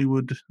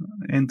Hollywood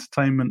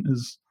entertainment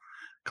has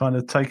kind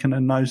of taken a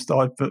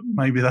nosedive, but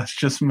maybe that's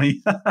just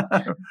me.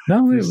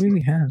 No, it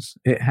really has.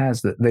 It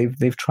has. That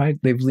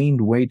they've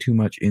leaned way too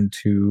much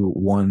into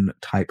one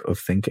type of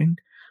thinking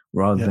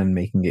rather than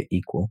making it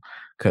equal.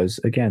 Because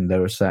again,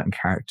 there are certain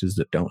characters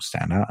that don't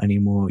stand out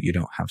anymore. You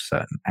don't have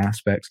certain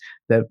aspects.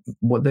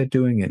 What they're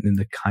doing in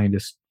the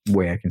kindest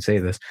way I can say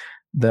this,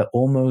 they're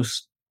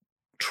almost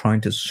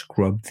trying to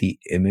scrub the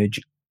image.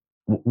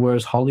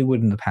 Whereas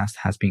Hollywood in the past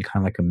has been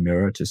kind of like a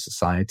mirror to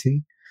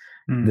society.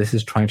 This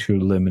is trying to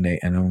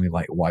eliminate and only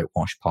like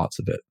whitewash parts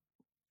of it.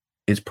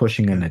 It's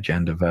pushing an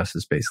agenda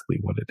versus basically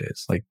what it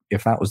is. Like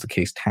if that was the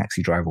case,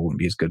 Taxi Driver wouldn't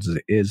be as good as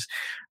it is.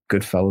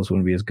 Goodfellas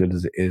wouldn't be as good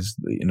as it is.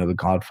 The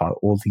Godfather,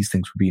 all these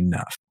things would be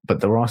enough.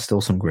 But there are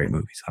still some great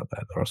movies out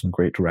there. There are some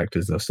great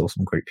directors. There are still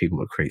some great people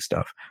that create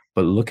stuff.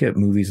 But look at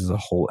movies as a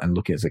whole and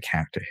look at it as a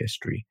character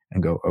history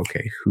and go,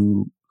 okay,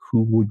 who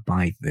would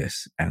buy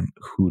this and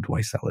who do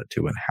I sell it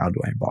to and how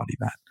do I embody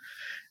that?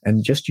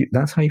 And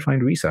that's how you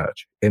find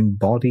research.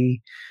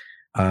 Embody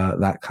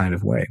that kind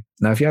of way.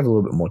 Now, if you have a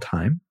little bit more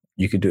time,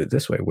 you could do it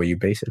this way, where you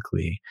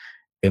basically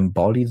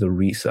embody the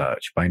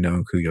research by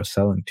knowing who you're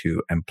selling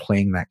to and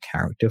playing that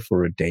character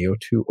for a day or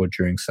two or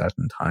during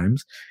certain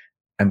times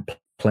and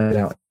play it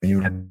out in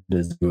your head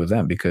to do with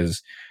them.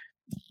 Because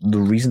the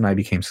reason I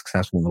became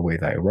successful in the way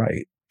that I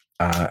write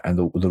and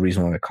the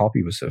reason why my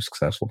copy was so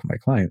successful for my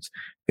clients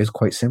is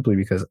quite simply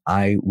because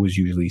I was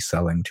usually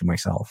selling to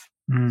myself.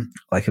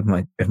 Like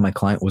if my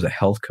client was a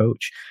health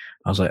coach,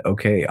 I was like,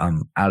 okay,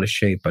 I'm out of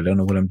shape. I don't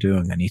know what I'm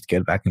doing. I need to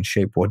get back in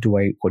shape. What do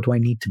I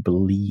need to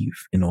believe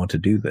in order to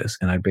do this?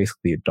 And I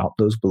basically adopt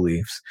those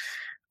beliefs.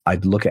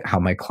 I'd look at how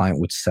my client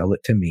would sell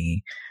it to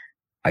me.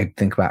 I'd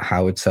think about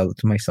how I'd sell it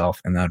to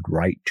myself, and I'd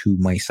write to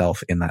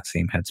myself in that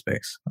same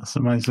headspace. That's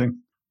amazing.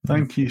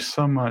 Thank you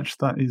so much.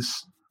 That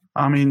is,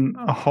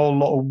 a whole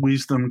lot of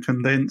wisdom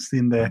condensed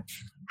in there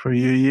for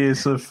your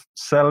years of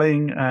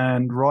selling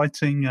and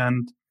writing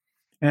and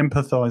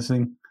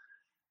empathizing.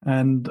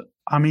 And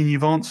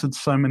you've answered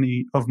so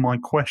many of my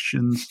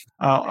questions,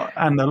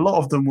 and a lot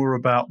of them were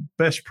about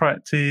best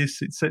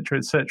practice, etc.,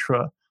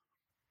 etc.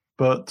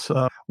 But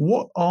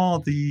what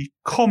are the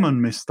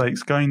common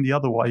mistakes going the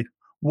other way?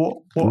 What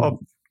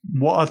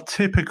are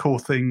typical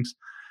things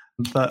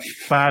that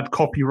bad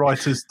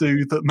copywriters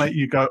do that make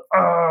you go,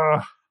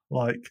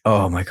 like?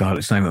 Oh my God,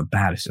 it's not even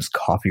bad. It's just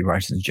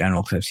copywriters in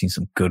general, because I've seen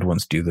some good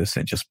ones do this,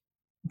 and it just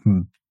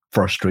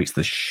frustrates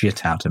the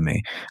shit out of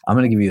me. I'm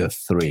going to give you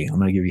three. I'm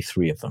going to give you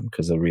three of them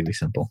because they're really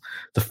simple.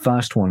 The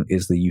first one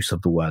is the use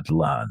of the word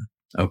learn.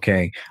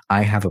 Okay,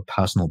 I have a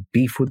personal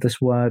beef with this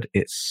word.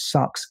 It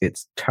sucks.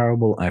 It's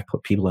terrible. I've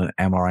put people in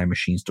MRI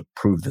machines to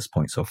prove this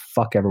point. So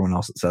fuck everyone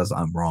else that says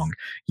I'm wrong.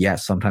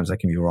 Yes, sometimes I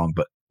can be wrong,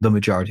 but the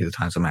majority of the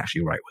times I'm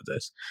actually right with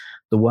this.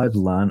 The word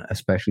learn,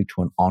 especially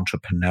to an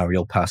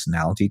entrepreneurial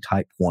personality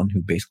type, one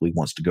who basically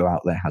wants to go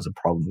out there, has a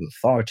problem with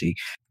authority,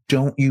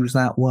 don't use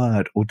that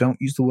word, or don't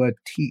use the word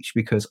teach,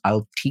 because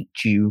I'll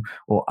teach you,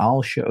 or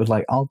I'll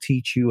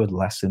teach you a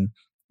lesson.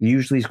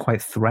 Usually is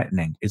quite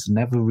threatening. It's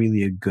never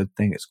really a good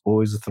thing. It's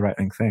always a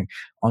threatening thing.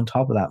 On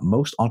top of that,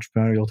 most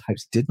entrepreneurial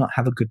types did not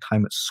have a good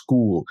time at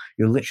school.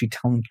 You're literally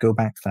telling them to go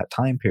back to that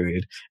time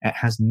period. It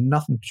has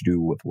nothing to do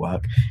with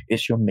work.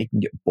 It's you're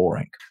making it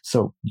boring.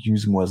 So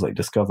using words like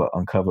discover,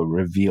 uncover,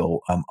 reveal,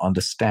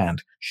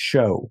 understand,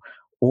 show,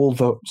 all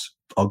those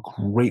are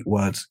great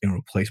words in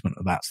replacement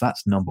of that. So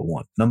that's number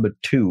one. Number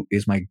two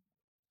is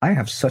I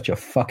have such a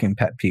fucking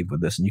pet peeve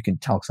with this, and you can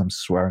tell because I'm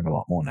swearing a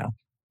lot more now.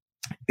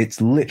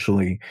 It's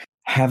literally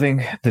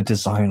having the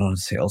design on a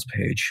sales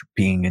page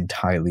being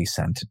entirely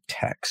centered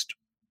text.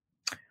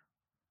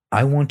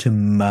 I want to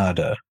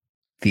murder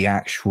the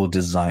actual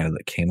designer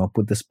that came up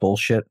with this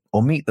bullshit,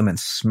 or meet them and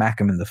smack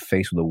them in the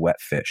face with a wet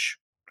fish.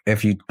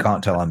 If you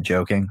can't tell I'm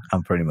joking,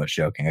 I'm pretty much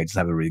joking. I just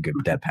have a really good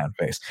deadpan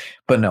face.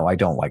 But no, I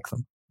don't like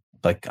them.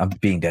 Like, I'm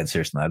being dead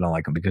serious, and I don't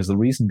like them because the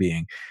reason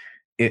being,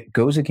 it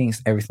goes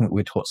against everything that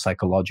we're taught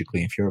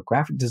psychologically. If you're a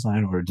graphic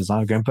designer or a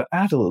designer going, but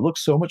Adil, it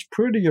looks so much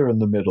prettier in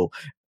the middle.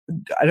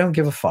 I don't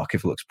give a fuck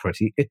if it looks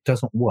pretty. It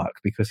doesn't work,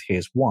 because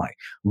here's why.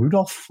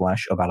 Rudolf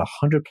Flesch, about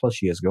 100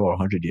 plus years ago or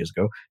 100 years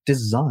ago,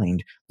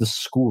 designed the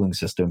schooling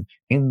system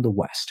in the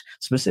West.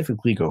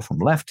 Specifically, go from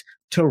left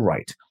to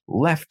right,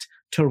 left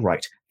to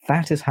right.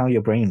 That is how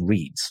your brain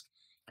reads.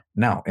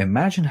 Now,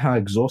 imagine how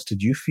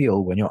exhausted you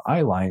feel when your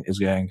eye line is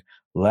going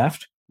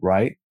left,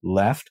 right,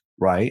 left,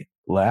 right,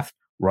 left,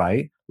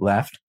 right,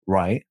 left,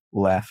 right,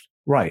 left,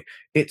 Right.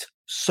 It's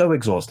so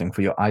exhausting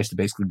for your eyes to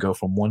basically go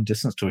from one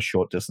distance to a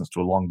short distance to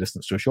a long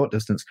distance to a short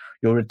distance.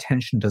 Your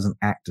attention doesn't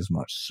act as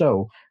much.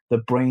 So the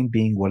brain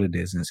being what it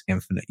is in its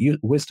infinite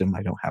wisdom,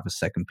 I don't have a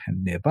second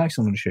pen nearby,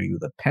 so I'm going to show you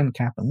the pen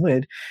cap and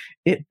lid.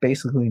 It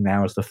basically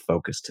narrows the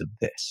focus to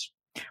this,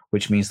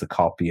 which means the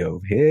copy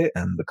over here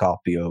and the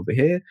copy over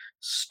here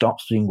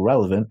stops being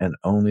relevant and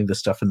only the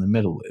stuff in the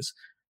middle is.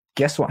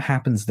 Guess what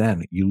happens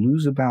then? You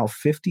lose about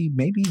 50,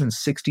 maybe even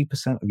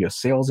 60% of your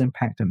sales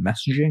impact and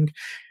messaging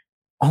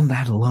on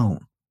that alone.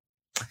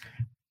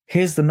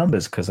 Here's the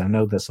numbers, because I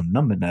know there's some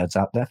number nerds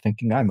out there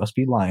thinking I must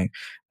be lying.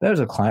 There's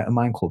a client of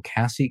mine called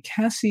Cassie.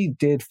 Cassie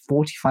did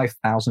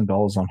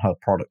 $45,000 on her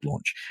product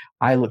launch.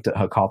 I looked at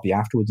her copy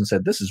afterwards and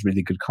said, this is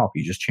really good copy.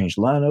 You just change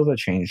learn over,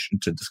 change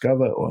to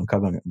discover or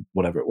uncover,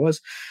 whatever it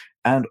was.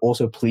 And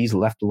also please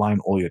left align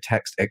all your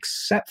text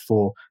except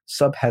for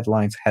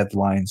subheadlines,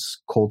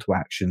 headlines, call to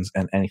actions,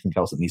 and anything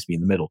else that needs to be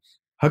in the middle.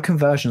 Her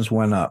conversions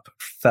went up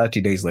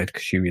 30 days later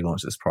because she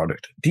relaunched this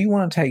product. Do you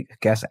want to take a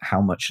guess at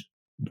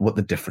what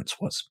the difference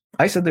was?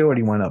 I said they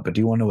already went up, but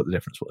do you want to know what the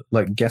difference was?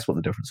 Like, guess what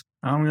the difference?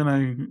 I'm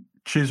going to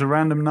choose a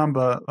random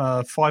number,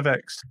 5x.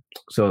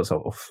 So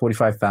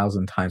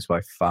 45,000 times by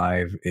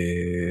 5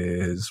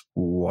 is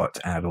what,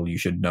 Adil? You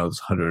should know.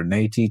 It's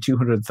 180,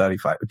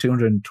 235,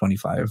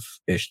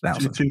 225-ish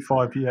thousand.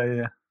 225,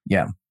 yeah.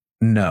 Yeah.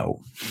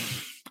 No.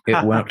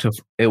 It went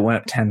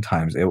up 10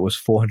 times. It was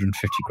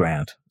 450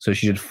 grand. So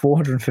she did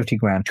 450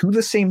 grand to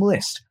the same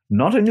list,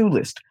 not a new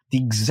list, the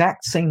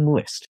exact same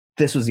list.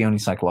 This was the only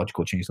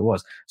psychological change there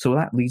was. So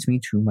that leads me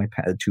to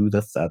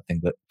the third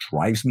thing that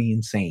drives me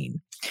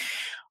insane.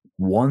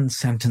 One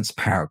sentence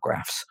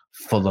paragraphs.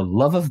 For the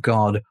love of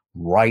God,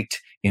 write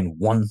in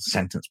one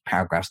sentence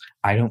paragraphs.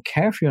 I don't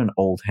care if you're an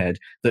old head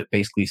that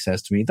basically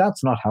says to me,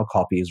 that's not how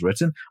copy is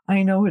written.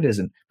 I know it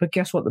isn't. But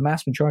guess what? The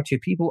mass majority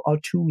of people are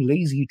too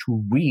lazy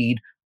to read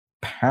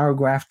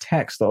paragraph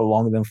text that are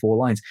longer than 4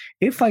 lines.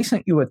 If I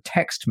sent you a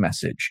text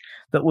message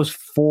that was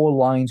 4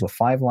 lines or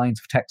 5 lines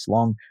of text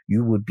long,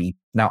 you would be...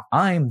 Now,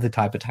 I'm the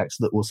type of text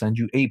that will send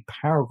you a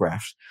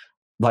paragraph.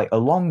 Like a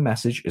long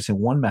message, it's in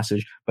one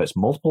message, but it's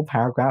multiple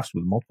paragraphs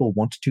with multiple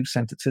 1 to 2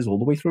 sentences all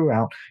the way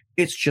throughout.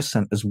 It's just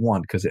sent as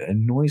one because it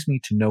annoys me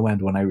to no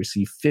end when I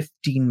receive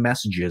 15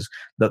 messages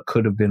that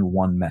could have been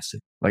one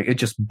message. Like, it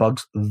just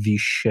bugs the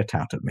shit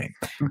out of me.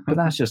 But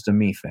that's just a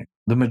me thing.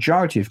 The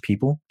majority of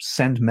people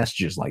send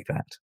messages like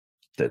that.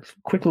 That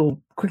quick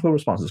little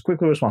responses.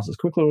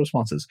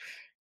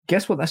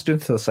 Guess what that's doing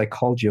to the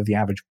psychology of the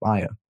average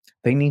buyer?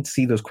 They need to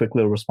see those quick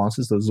little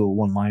responses, those little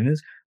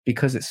one-liners,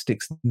 because it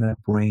sticks in their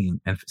brain.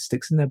 And if it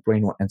sticks in their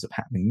brain, what ends up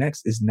happening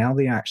next is now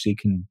they are actually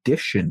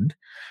conditioned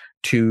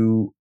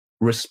to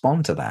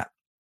respond to that.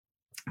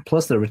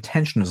 Plus, the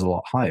retention is a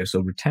lot higher.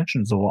 So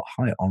retention is a lot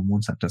higher on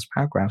one sentence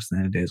paragraphs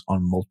than it is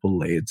on multiple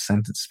layered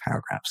sentence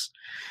paragraphs.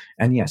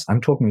 And yes,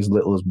 I'm talking as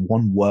little as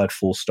one word,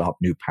 full stop,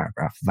 new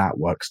paragraph. That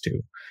works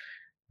too.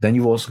 Then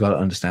you've also got to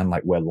understand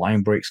like where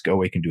line breaks go,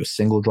 where you can do a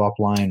single drop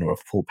line or a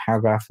full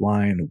paragraph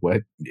line.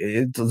 Where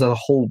there's a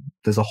whole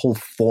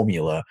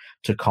formula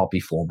to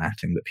copy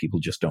formatting that people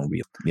just don't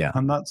realize. Yeah,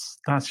 and that's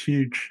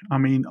huge. I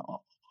mean,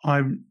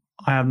 I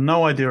have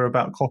no idea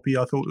about copy.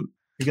 I thought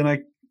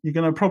you're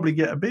gonna probably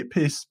get a bit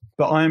pissed,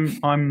 but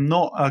I'm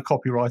not a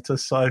copywriter,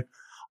 so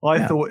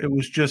I thought it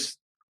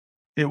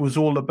was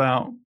all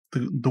about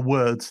the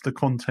words, the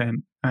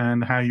content,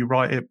 and how you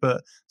write it. But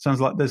it sounds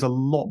like there's a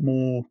lot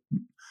more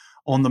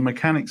on the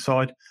mechanic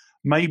side,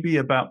 maybe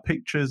about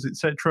pictures,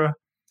 etc.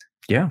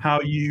 Yeah. How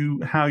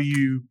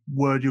you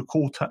word your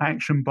call to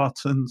action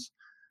buttons,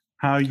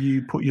 how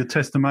you put your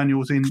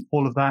testimonials in,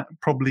 all of that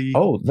probably.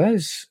 Oh,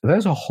 there's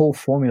a whole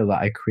formula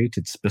that I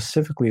created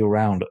specifically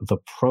around the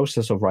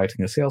process of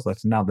writing a sales letter.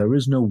 Now, there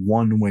is no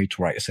one way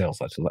to write a sales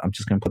letter. I'm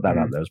just going to put that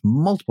out there. There's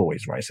multiple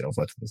ways to write a sales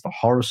letter. There's the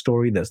horror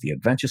story, there's the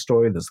adventure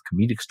story, there's the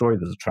comedic story,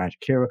 there's a tragic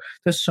hero.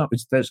 There's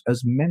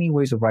as many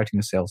ways of writing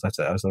a sales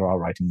letter as there are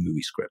writing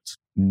movie scripts.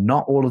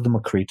 Not all of them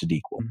are created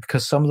equal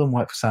because some of them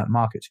work for certain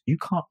markets. You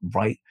can't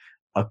write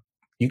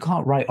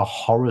a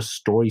horror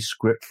story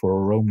script for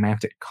a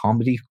romantic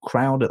comedy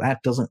crowd.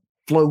 That doesn't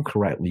flow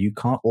correctly. You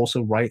can't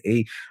also write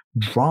a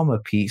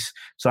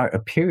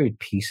period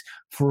piece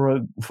for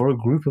a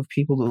group of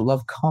people that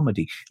love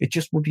comedy. It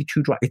just would be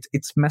too dry.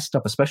 It's messed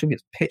up, especially if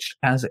it's pitched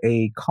as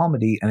a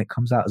comedy and it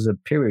comes out as a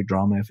period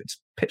drama. If it's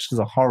pitched as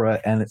a horror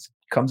and it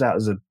comes out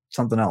as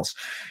something else,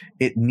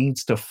 it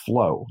needs to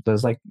flow.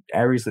 There's like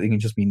areas that you can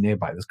just be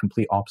nearby. There's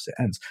complete opposite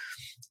ends.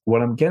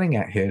 What I'm getting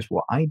at here is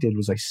what I did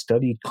was I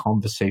studied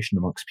conversation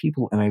amongst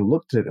people and I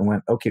looked at it and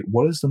went, okay,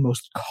 what is the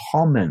most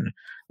common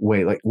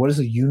way? Like, what is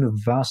a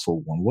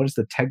universal one? What is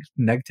the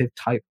negative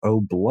type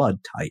O blood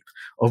type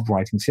of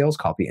writing sales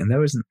copy? And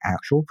there is an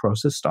actual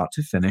process, start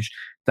to finish,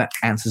 that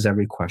answers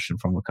every question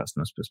from a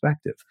customer's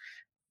perspective.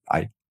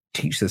 I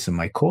teach this in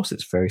my course.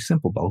 It's very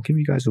simple, but I'll give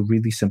you guys a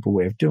really simple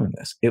way of doing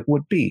this. It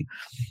would be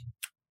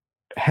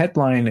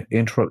headline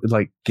intro,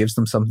 like gives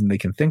them something they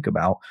can think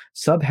about.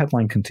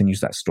 Subheadline continues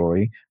that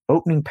story.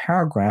 Opening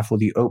paragraph or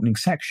the opening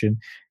section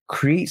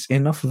creates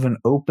enough of an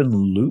open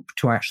loop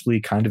to actually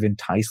kind of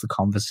entice the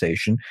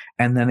conversation.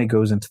 And then it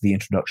goes into the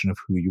introduction of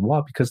who you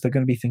are, because they're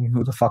going to be thinking,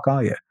 who the fuck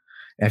are you?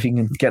 And if you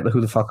can get the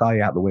who the fuck are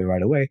you out of the way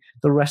right away,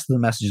 the rest of the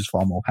message is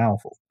far more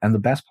powerful. And the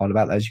best part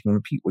about that is you can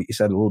repeat what you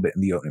said a little bit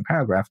in the opening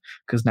paragraph,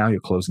 because now you're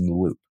closing the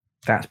loop.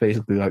 That's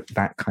basically like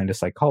that kind of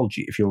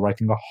psychology. If you're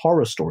writing a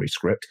horror story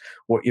script,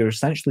 what you're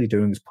essentially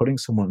doing is putting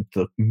someone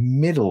in the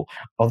middle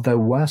of their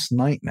worst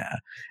nightmare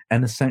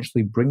and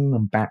essentially bringing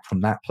them back from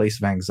that place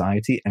of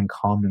anxiety and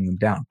calming them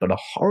down. But a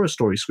horror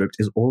story script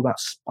is all about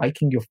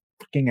spiking your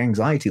fucking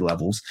anxiety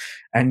levels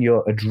and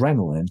your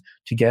adrenaline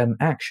to get an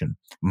action.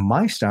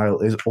 My style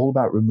is all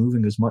about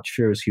removing as much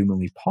fear as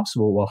humanly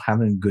possible while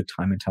having a good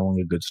time and telling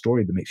a good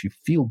story that makes you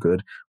feel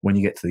good when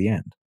you get to the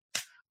end.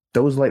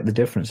 Those are like the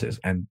differences.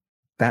 And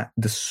that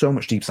there's so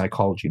much deep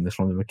psychology in this,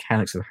 from the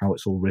mechanics of how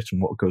it's all written,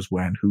 what goes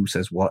where, and who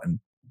says what and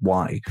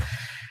why.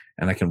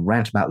 And I can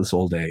rant about this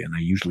all day, and I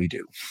usually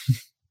do.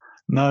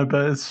 No,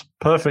 but it's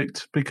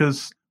perfect,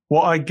 because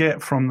what I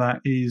get from that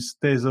is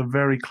there's a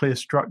very clear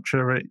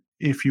structure.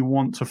 If you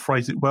want to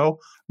phrase it well,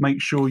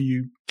 make sure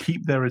you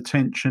keep their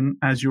attention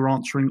as you're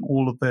answering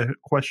all of their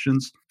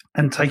questions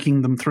and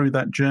taking them through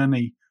that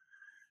journey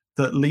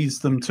that leads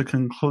them to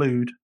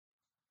conclude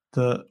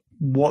that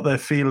what they're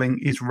feeling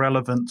is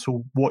relevant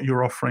to what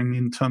you're offering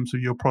in terms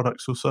of your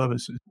products or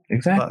services.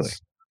 Exactly.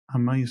 That's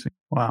amazing.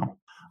 Wow.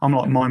 I'm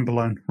like mind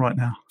blown right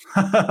now.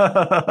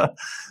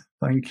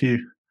 Thank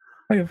you.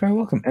 Oh, you're very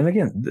welcome. And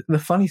again, the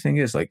funny thing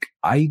is, like,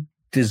 I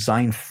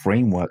design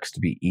frameworks to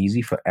be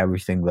easy for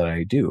everything that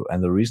I do.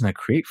 And the reason I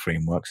create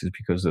frameworks is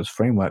because those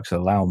frameworks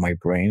allow my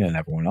brain and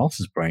everyone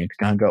else's brain to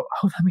kind of go,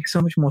 oh, that makes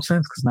so much more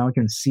sense, because now I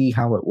can see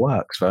how it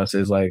works,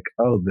 versus like,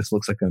 oh, this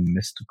looks like a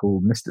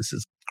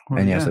mysticism. Well,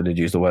 and yes, I did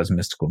use the words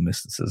mystical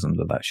mysticism,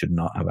 but that should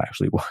not have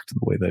actually worked the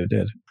way that it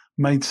did.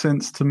 Made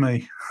sense to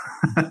me.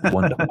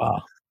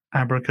 Wonderful.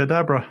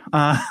 Abracadabra.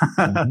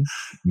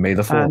 May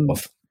the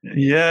 4th.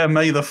 Yeah,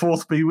 may the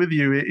 4th be with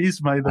you. It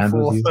is May the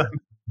 4th.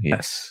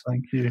 Yes.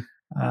 Thank you.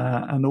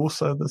 And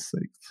also the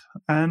 6th.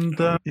 And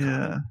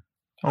yeah.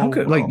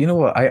 Like, you know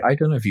what? I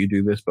don't know if you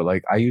do this, but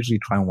like I usually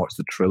try and watch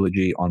the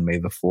trilogy on May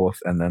the 4th,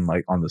 and then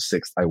like on the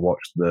 6th I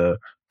watch the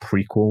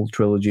prequel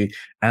trilogy.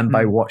 And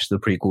by watch the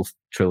prequel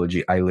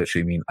trilogy, I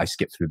literally mean I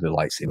skip through the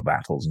lightsaber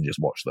battles and just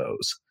watch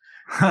those.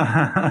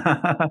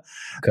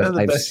 Because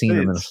I've seen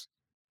them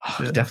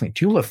in definitely.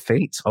 Duel of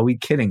Fates. Are we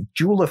kidding?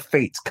 Duel of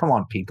Fates. Come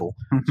on, people.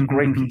 It's a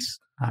great piece.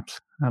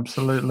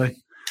 Absolutely.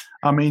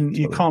 I mean,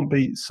 you can't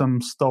beat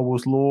some Star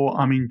Wars lore.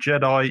 I mean,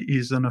 Jedi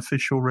is an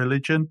official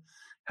religion.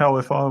 Hell,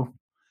 if I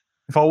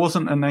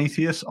wasn't an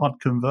atheist, I'd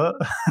convert.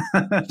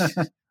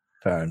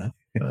 Fair enough.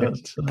 But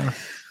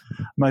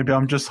maybe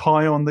I'm just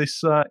high on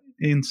this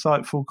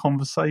insightful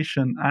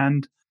conversation.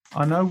 And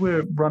I know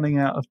we're running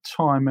out of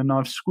time, and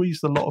I've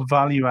squeezed a lot of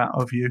value out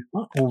of you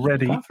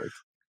already. Perfect.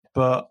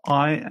 But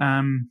I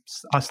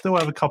still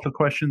have a couple of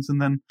questions, and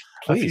then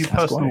a few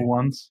personal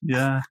ones.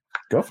 Yeah.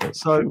 Go for it.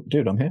 So,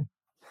 dude, I'm here.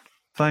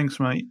 Thanks,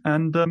 mate.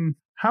 And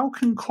how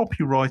can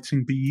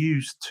copywriting be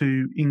used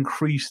to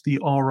increase the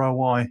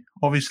ROI?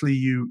 Obviously,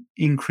 you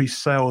increase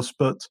sales,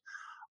 but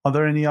are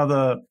there any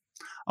other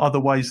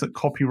ways that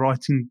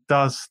copywriting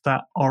does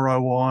that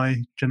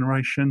ROI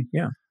generation?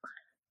 Yeah.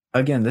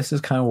 Again, this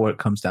is kind of what it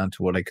comes down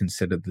to, what I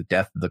consider the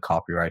death of the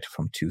copywriter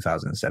from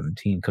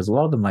 2017, because a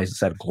lot of them, like I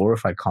said,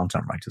 glorified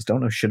content writers,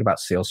 don't know shit about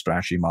sales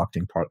strategy,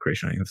 marketing, product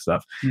creation, any of this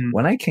stuff.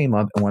 When I came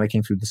up and when I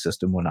came through the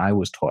system, when I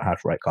was taught how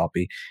to write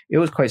copy, it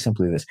was quite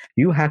simply this.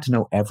 You had to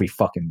know every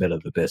fucking bit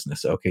of the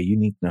business. Okay, you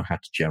need to know how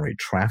to generate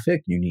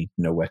traffic. You need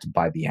to know where to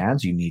buy the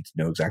ads. You need to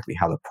know exactly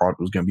how the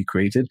product was going to be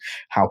created,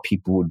 how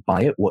people would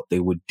buy it, what they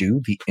would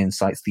do, the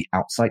insights, the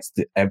outsights,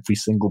 every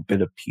single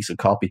bit of piece of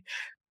copy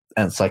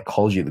and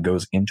psychology that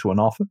goes into an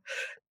offer.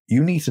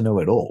 You need to know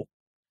it all.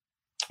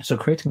 So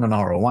creating an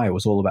ROI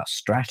was all about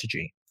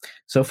strategy.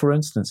 So for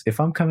instance, if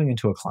I'm coming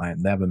into a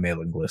client, they have a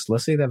mailing list.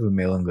 Let's say they have a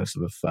mailing list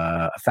of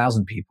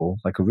 1,000 people,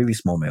 like a really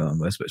small mailing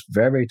list, but it's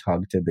very, very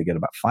targeted. They get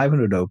about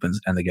 500 opens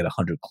and they get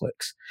 100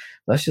 clicks.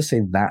 Let's just say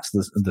that's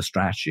the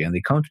strategy. And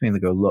they come to me and they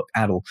go, look,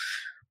 Adil,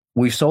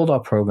 we've sold our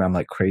program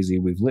like crazy.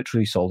 We've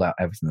literally sold out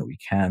everything that we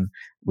can.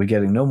 We're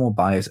getting no more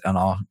buyers and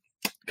our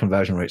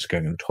conversion rates are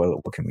going in the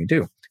toilet. What can we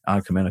do? I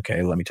come in,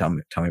 okay, tell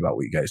me about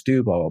what you guys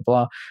do, blah, blah,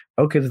 blah.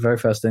 Okay, the very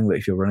first thing that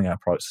if you're running out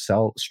of products to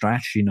sell,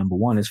 strategy number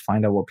one is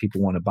find out what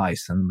people want to buy,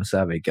 send them a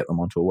survey, get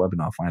them onto a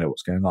webinar, find out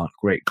what's going on.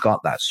 Great,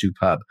 got that,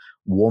 superb.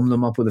 Warm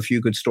them up with a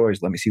few good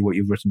stories. Let me see what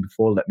you've written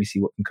before. Let me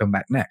see what can come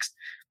back next.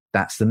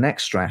 That's the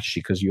next strategy,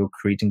 because you're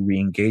creating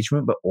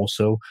re-engagement, but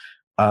also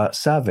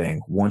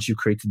surveying. Once you've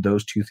created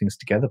those two things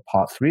together,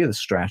 part 3 of the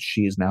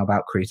strategy is now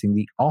about creating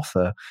the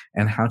offer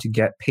and how to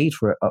get paid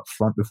for it up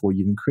front before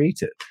you even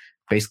create it.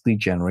 Basically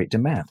generate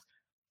demand.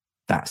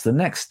 That's the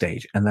next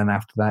stage. And then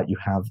after that, you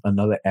have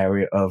another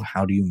area of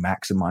how do you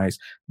maximize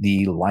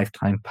the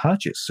lifetime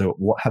purchase? So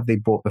what have they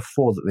bought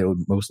before that they would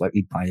most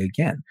likely buy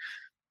again?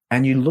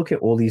 And you look at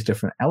all these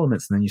different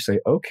elements and then you say,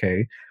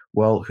 okay,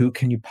 well, who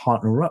can you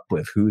partner up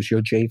with? Who's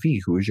your JV?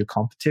 Who is your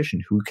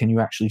competition? Who can you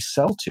actually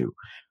sell to?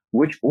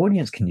 which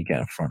audience can you get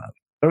in front of?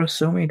 There are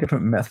so many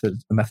different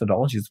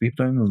methodologies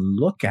people don't even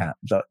look at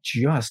that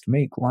just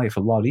make life a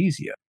lot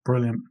easier.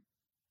 Brilliant.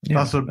 Yeah,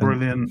 that's a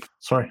brilliant.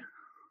 Sorry.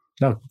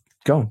 No,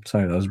 go.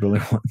 Sorry, that was a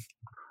brilliant one.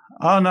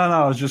 Oh, no.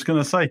 I was just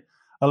going to say,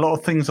 a lot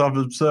of things I've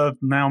observed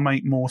now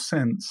make more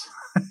sense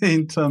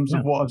in terms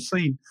of what I've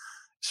seen,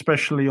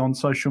 especially on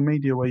social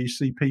media, where you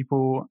see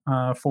people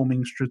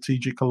forming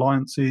strategic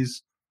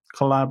alliances,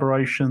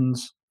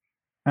 collaborations,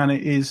 and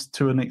it is,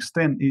 to an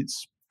extent,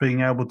 it's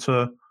being able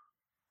to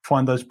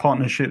find those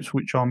partnerships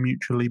which are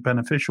mutually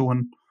beneficial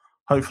and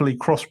hopefully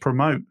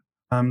cross-promote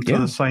to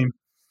the same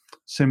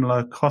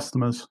similar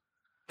customers.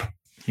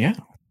 Yeah.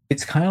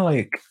 It's kind of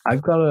like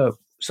I've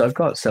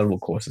got several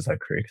courses I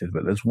created,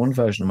 but there's one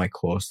version of my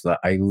course that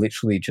I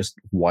literally just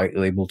white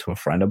labeled to a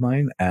friend of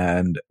mine.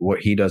 And what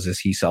he does is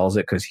he sells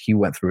it because he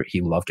went through it. He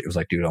loved it. He was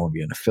like, dude, I want to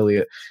be an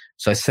affiliate.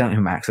 So I sent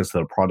him access to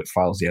the product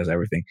files. He has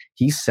everything.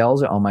 He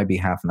sells it on my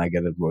behalf and I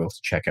get a royalty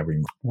check every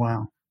month.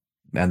 Wow.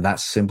 And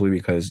that's simply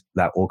because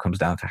that all comes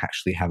down to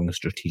actually having a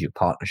strategic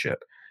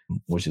partnership,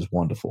 which is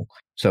wonderful.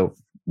 So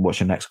what's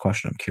your next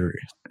question? I'm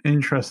curious.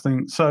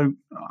 Interesting. So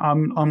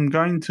I'm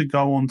going to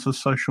go on to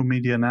social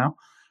media now.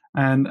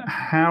 And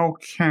how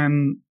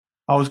can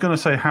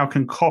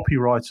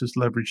copywriters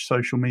leverage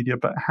social media,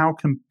 but how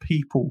can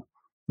people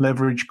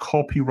leverage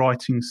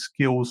copywriting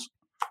skills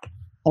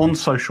on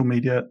social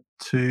media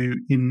to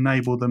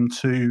enable them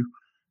to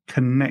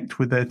connect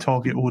with their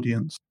target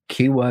audience?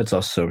 Keywords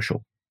are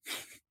social.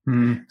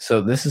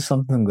 So this is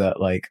something that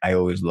like I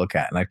always look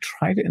at, and I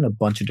tried it in a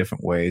bunch of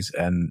different ways,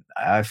 and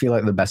I feel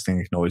like the best thing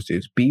you can always do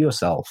is be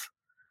yourself.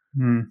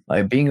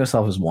 Like being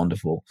yourself is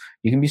wonderful.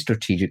 You can be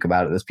strategic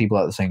about it. There's people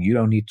out there saying you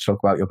don't need to talk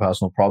about your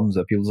personal problems.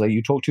 There are people say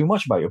you talk too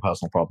much about your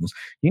personal problems.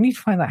 You need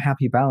to find that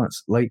happy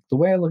balance. Like the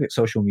way I look at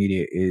social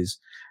media is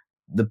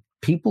the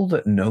people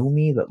that know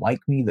me, that like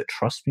me, that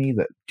trust me,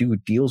 that do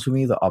deals with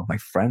me, that are my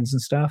friends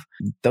and stuff,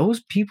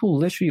 those people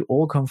literally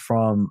all come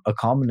from a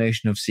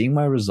combination of seeing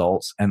my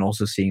results and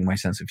also seeing my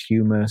sense of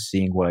humor,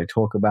 seeing what I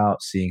talk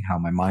about, seeing how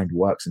my mind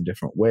works in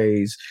different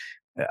ways.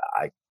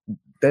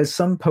 There's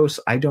some posts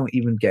I don't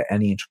even get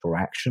any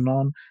interaction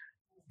on,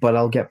 but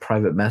I'll get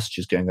private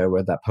messages going, I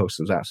read that post,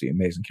 it was absolutely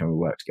amazing, can we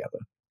work together?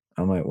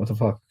 I'm like, what the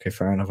fuck? Okay,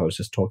 fair enough. I was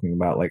just talking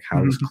about like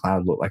how this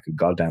cloud looked like a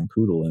goddamn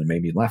poodle and it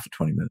made me laugh for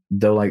 20 minutes.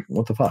 They're like,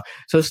 what the fuck?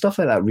 So stuff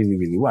like that really,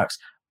 really works.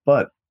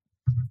 But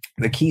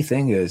the key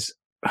thing is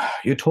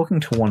you're talking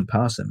to one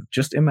person.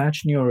 Just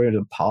imagine you're at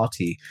a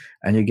party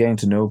and you're getting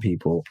to know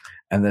people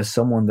and there's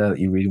someone there that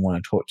you really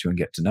want to talk to and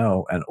get to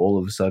know. And all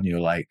of a sudden you're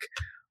like,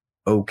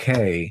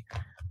 okay,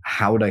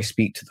 how would I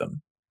speak to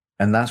them?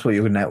 And that's what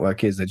your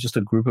network is. They're just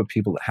a group of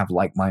people that have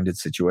like-minded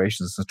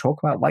situations to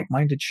talk about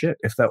like-minded shit.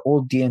 If they're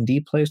all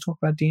D&D players, talk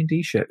about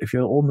D&D shit. If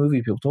you're all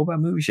movie people, talk about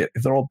movie shit.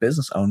 If they're all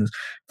business owners,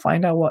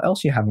 find out what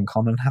else you have in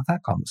common and have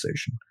that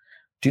conversation.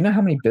 Do you know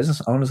how many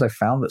business owners I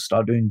found that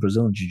start doing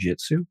Brazilian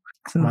Jiu-Jitsu?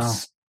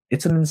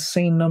 It's an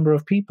insane number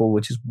of people,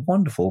 which is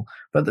wonderful.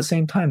 But at the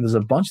same time, there's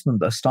a bunch of them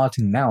that are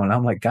starting now. And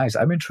I'm like, guys,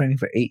 I've been training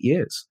for 8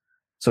 years.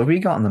 So if we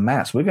got on the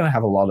mats, we're going to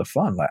have a lot of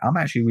fun. Like, I'm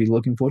actually really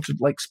looking forward to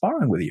like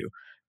sparring with you.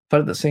 But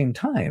at the same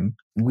time,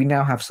 we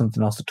now have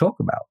something else to talk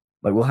about.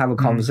 Like we'll have a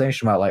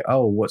conversation about like,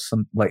 oh, what's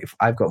some, like if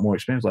I've got more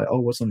experience, like, oh,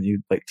 what's something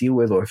you like deal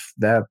with? Or if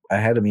they're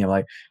ahead of me, I'm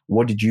like,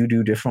 what did you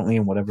do differently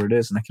and whatever it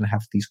is? And I can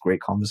have these great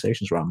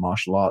conversations around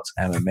martial arts,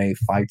 MMA,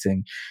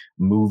 fighting,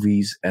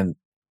 movies, and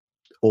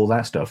all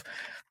that stuff.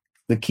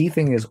 The key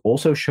thing is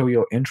also show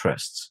your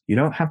interests. You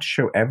don't have to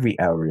show every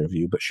area of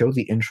you, but show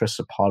the interests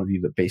a part of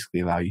you that basically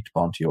allow you to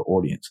bond to your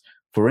audience.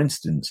 For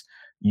instance,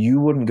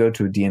 you wouldn't go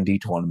to a D&D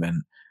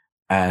tournament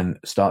and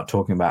start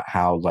talking about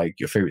how like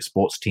your favorite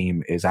sports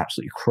team is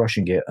absolutely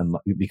crushing it, and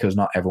because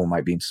not everyone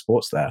might be into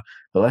sports there.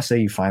 But let's say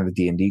you find the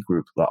D&D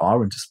group that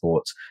are into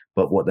sports,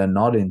 but what they're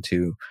not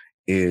into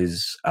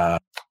is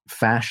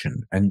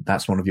fashion, and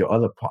that's one of your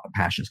other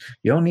passions.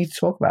 You don't need to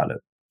talk about it.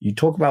 You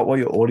talk about what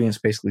your audience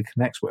basically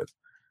connects with.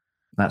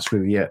 That's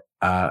really it.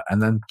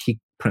 And then key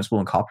principle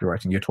in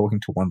copywriting, you're talking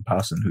to one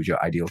person who's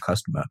your ideal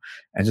customer,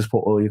 and just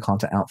put all your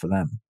content out for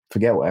them.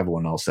 Forget what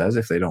everyone else says.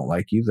 If they don't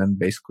like you, then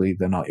basically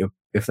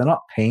if they're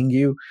not paying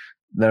you,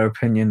 their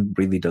opinion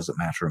really doesn't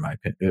matter in my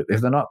opinion.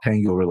 If they're not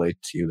paying you or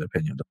related to you, their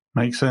opinion doesn't.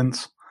 Makes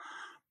sense.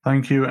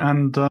 Thank you.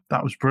 And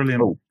that was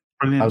brilliant.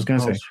 Brilliant. I was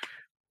going to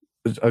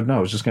say, no, I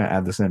was just going to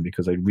add this in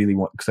because I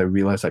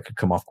realized that could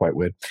come off quite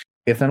weird.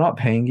 If they're not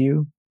paying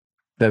you,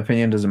 their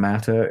opinion doesn't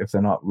matter. If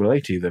they're not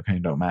related to you, their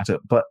opinion don't matter.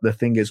 But the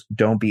thing is,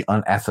 don't be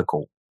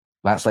unethical.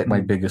 That's like my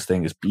biggest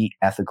thing is be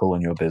ethical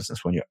in your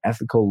business. When you're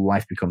ethical,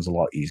 life becomes a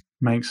lot easier.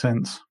 Makes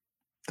sense.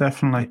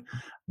 Definitely.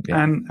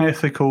 Yeah. And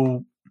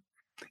ethical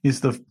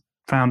is the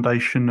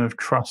foundation of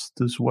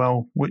trust as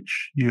well,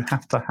 which you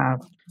have to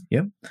have.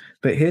 Yep.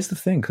 But here's the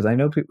thing, because I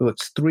know people,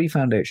 it's 3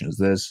 foundations.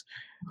 There's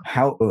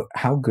how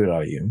good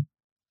are you?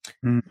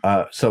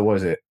 So what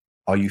is it?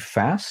 Are you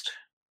fast?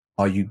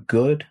 Are you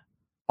good?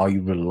 Are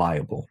you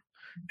reliable?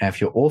 And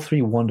if you're all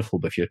 3, wonderful.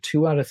 But if you're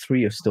 2 out of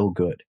 3, you're still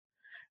good.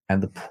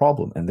 And the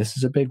problem, and this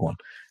is a big one,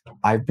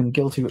 I've been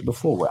guilty of it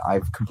before, where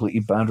I've completely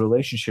burned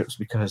relationships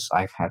because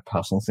I've had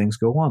personal things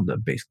go on that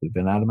have basically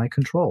been out of my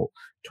control.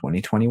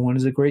 2021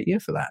 is a great year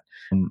for that,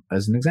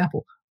 as an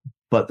example.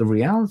 But the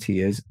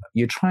reality is,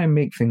 you try and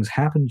make things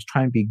happen, you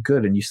try and be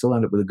good, and you still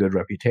end up with a good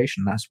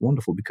reputation. That's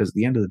wonderful, because at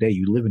the end of the day,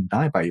 you live and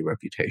die by your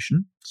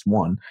reputation. That's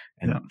one.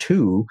 And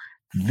two,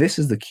 this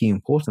is the key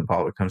important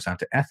part when it comes down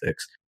to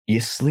ethics.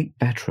 You sleep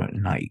better at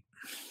night.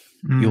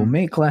 You'll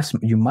make less.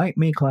 You might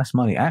make less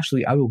money.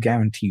 Actually, I will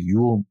guarantee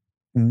you will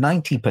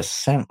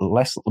 90%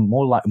 less,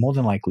 more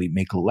than likely,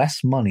 make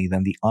less money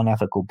than the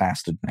unethical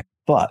bastard.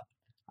 But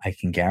I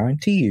can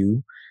guarantee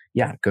you,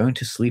 going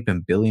to sleep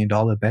in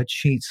billion-dollar bed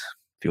sheets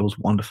feels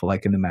wonderful. I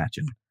can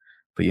imagine.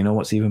 But you know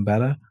what's even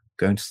better?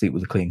 Going to sleep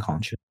with a clean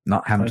conscience,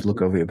 not having to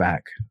look over your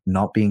back,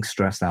 not being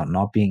stressed out,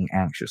 not being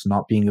anxious,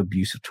 not being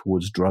abusive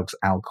towards drugs,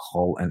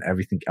 alcohol, and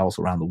everything else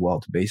around the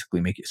world to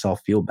basically make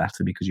yourself feel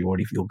better because you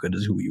already feel good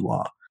as who you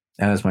are.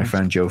 And as my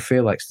friend Joe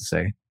Fear likes to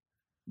say,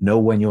 know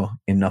when your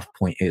enough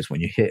point is.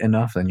 When you hit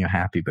enough, then you're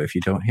happy. But if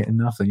you don't hit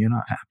enough, then you're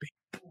not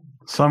happy.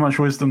 So much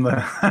wisdom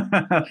there.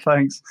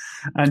 Thanks.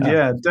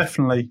 And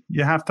definitely,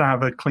 you have to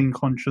have a clean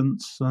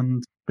conscience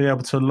and be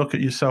able to look at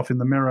yourself in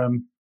the mirror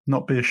and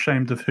not be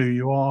ashamed of who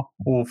you are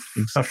or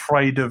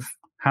afraid of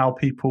how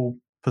people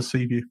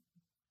perceive you.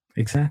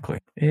 Exactly.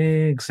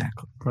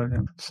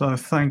 Brilliant. So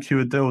thank you,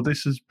 Adil.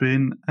 This has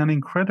been an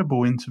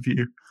incredible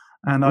interview.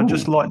 And I'd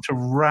just like to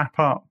wrap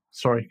up.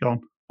 Sorry, go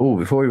on. Oh,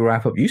 before we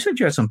wrap up, you said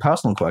you had some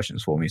personal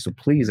questions for me, so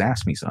please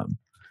ask me some.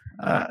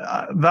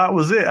 That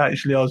was it,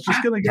 actually. I was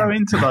just going to go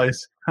into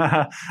those.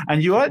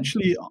 And you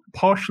actually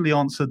partially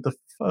answered the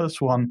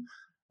first one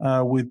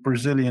with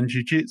Brazilian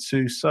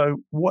Jiu-Jitsu. So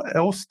what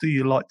else do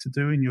you like to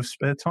do in your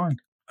spare time?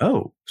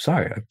 Oh,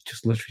 sorry. I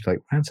just literally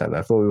answered that.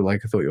 I thought you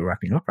were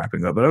wrapping up.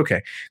 But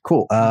okay,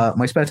 cool.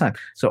 My spare time.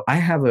 So I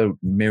have a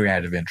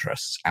myriad of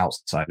interests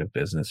outside of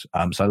business.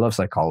 So I love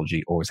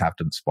psychology, always have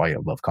done, despite I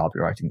love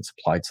copywriting. It's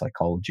applied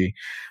psychology,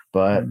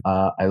 but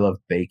I love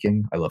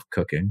baking. I love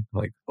cooking,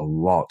 like a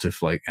lot.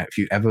 If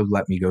you ever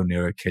let me go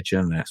near a kitchen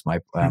and it's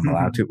I'm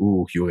allowed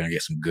to, you're going to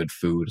get some good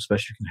food,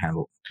 especially if you can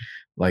handle,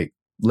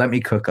 let me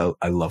cook.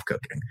 I love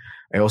cooking.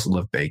 I also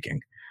love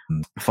baking.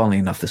 Funnily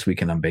enough, this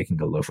weekend I'm baking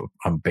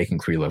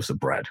 3 loaves of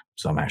bread.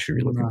 So I'm actually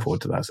really looking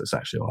forward to that. So it's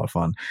actually a lot of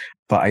fun.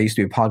 But I used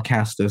to be a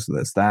podcaster, so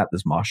there's that.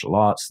 There's martial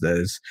arts.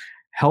 There's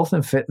health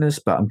and fitness,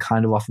 but I'm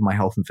kind of off of my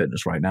health and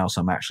fitness right now.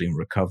 So I'm actually in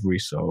recovery.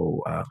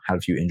 So had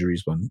a few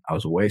injuries when I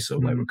was away. So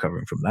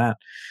recovering from that.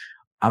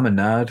 I'm a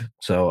nerd,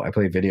 so I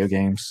play video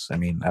games. I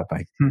mean, I have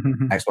my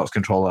Xbox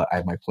controller, I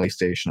have my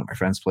PlayStation at my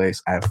friend's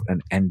place. I have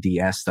an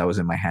NDS that was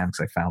in my hand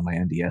because I found my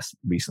NDS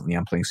recently.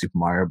 I'm playing Super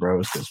Mario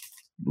Bros. Because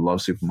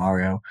love Super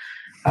Mario.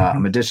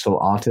 I'm a digital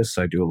artist,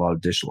 so I do a lot of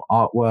digital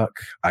artwork.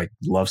 I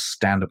love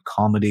stand-up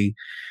comedy,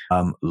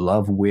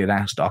 love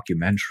weird-ass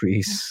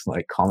documentaries,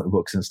 like comic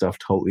books and stuff,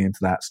 totally into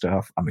that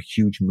stuff. I'm a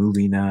huge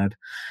movie nerd.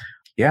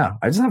 Yeah,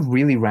 I just have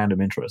really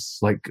random interests.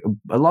 Like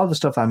a lot of the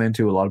stuff I'm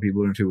into, a lot of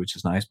people are into, which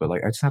is nice, but I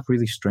just have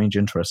really strange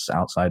interests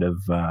outside of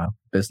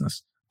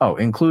business. Oh,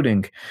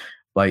 including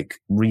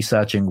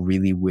researching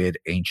really weird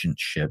ancient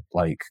shit,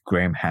 like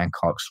Graham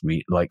Hancock's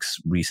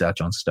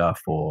research on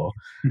stuff, or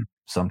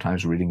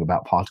sometimes reading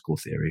about particle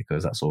theory,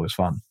 because that's always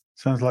fun.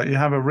 Sounds like you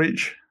have a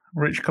rich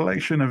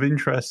collection of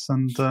interests,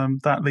 and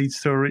that leads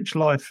to a rich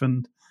life.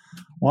 And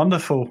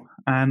wonderful.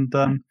 And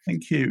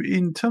thank you.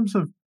 In terms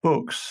of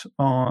books,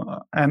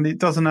 and it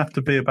doesn't have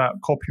to be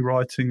about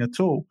copywriting at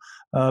all,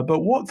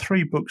 but what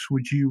 3 books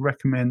would you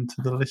recommend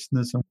to the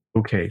listeners?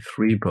 Okay,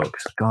 3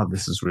 books. God,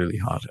 this is really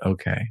hard.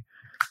 Okay.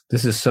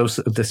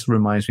 This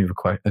reminds me of a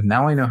question.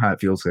 Now I know how it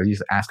feels. I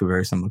used to ask a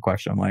very similar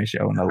question on my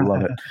show, and I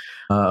love it.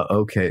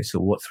 Okay, so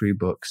what 3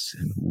 books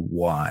and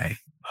why?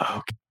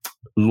 Okay.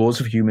 Laws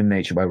of Human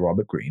Nature by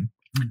Robert Greene,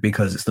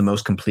 because it's the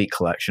most complete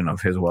collection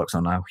of his works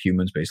on how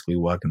humans basically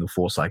work in the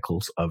 4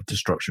 cycles of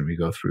destruction we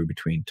go through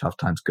between tough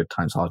times, good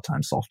times, hard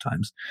times, soft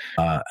times,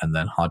 and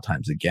then hard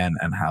times again,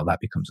 and how that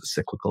becomes a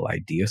cyclical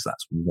idea. So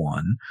that's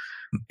 1.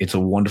 It's a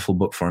wonderful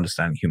book for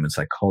understanding human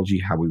psychology,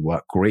 how we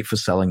work. Great for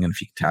selling, and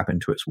if you can tap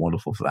into it, it's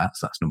wonderful for that.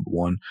 So that's number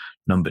 1.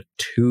 Number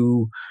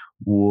 2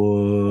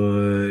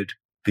 would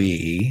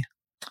be,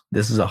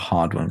 this is a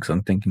hard one because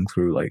I'm thinking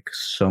through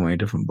so many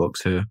different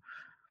books here.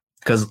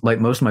 Because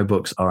most of my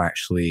books are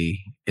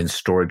actually in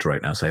storage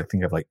right now. So I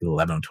think I have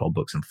 11 or 12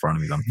 books in front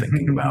of me that I'm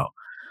thinking about.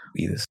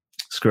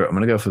 Screw it. I'm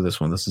going to go for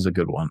this one. This is a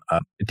good one.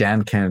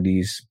 Dan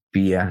Kennedy's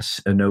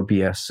No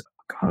BS.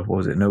 God, what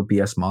was it? No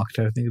BS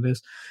Marketer, I think it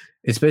is.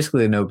 It's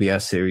basically a No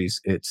BS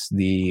series. It's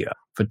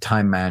for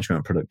time management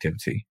and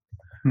productivity.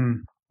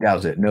 That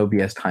was it. No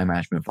BS Time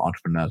Management for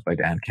Entrepreneurs by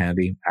Dan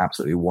Kennedy.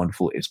 Absolutely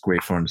wonderful. It's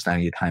great for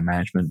understanding your time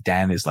management.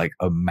 Dan is a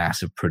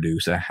massive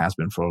producer, has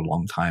been for a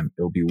long time.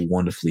 It'll be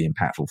wonderfully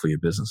impactful for your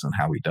business and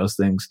how he does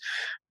things.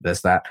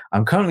 There's that.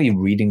 I'm currently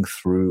reading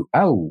through.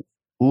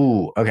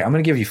 Okay. I'm going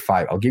to give you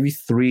 5. I'll give you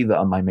 3 that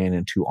are my main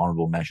and 2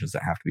 honorable mentions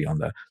that have to be on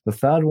there. The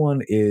third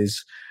one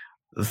is,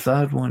 what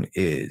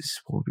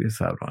would be the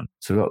third one?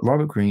 So we got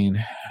Robert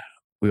Greene.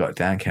 We got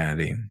Dan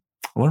Kennedy.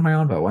 What am I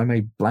on about? Why am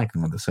I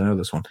blanking on this? I know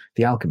this one.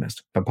 The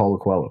Alchemist by Paulo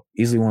Coelho.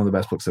 Easily one of the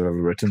best books I've ever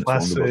written. It's one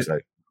of the books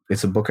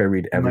it's a book I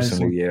read every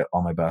single year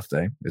on my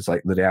birthday. It's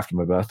like the day after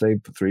my birthday,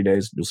 for 3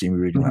 days, you'll see me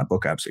reading that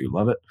book. I absolutely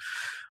love it.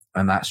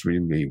 And that's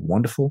really, really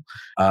wonderful.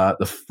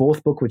 The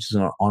fourth book, which is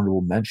an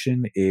honorable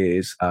mention,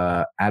 is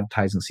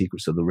Advertising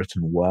Secrets of the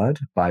Written Word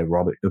by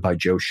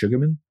Joe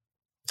Sugarman.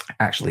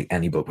 Actually,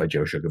 any book by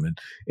Joe Sugarman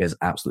is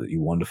absolutely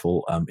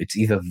wonderful. It's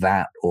either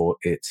that or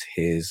it's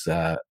his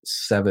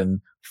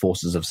 7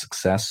 Forces of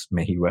Success.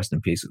 May he rest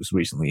in peace. It was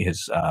recently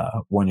his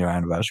 1-year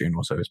anniversary and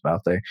also his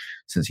birthday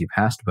since he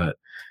passed. But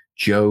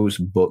Joe's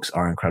books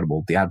are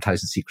incredible. The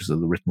Advertising Secrets of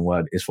the Written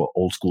Word is for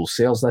old school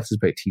sales letters,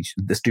 but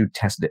this dude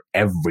tested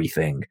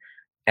everything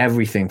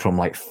from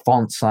like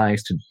font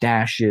size to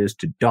dashes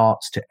to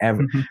dots to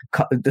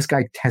this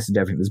guy tested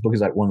everything. This book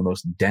is like one of the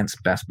most dense,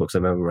 best books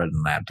I've ever read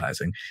in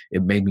advertising.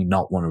 It made me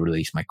not want to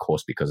release my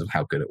course because of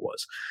how good it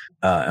was.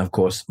 And of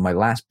course, my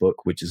last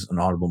book, which is an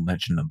honorable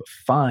mention, number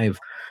 5,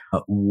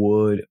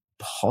 would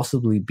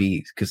possibly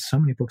be, because so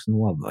many books in the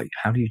world, like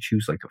how do you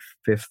choose like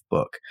a 5th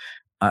book?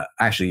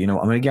 Actually, I'm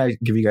going to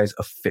give you guys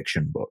a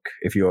fiction book.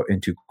 If you're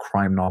into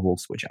crime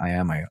novels, which I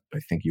am, I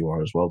think you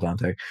are as well,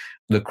 Dante.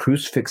 The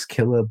Crucifix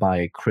Killer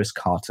by Chris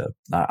Carter.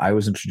 I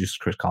was introduced to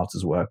Chris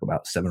Carter's work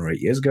about 7 or 8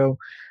 years ago.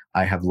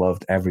 I have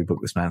loved every book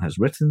this man has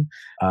written.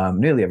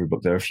 Nearly every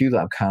book. There are a few that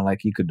I'm kind of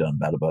like, you could have done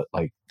better, but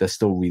like they're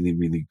still really,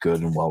 really good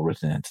and well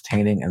written and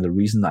entertaining. And the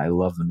reason that I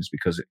love them is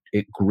because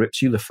it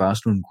grips you. The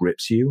first one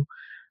grips you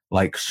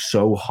like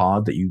so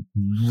hard that you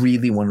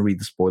really want to read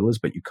the spoilers,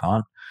 but you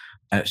can't.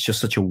 And it's just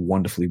such a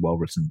wonderfully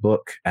well-written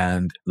book.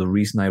 And the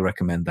reason I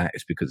recommend that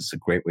is because it's a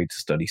great way to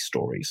study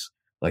stories.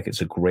 Like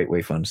it's a great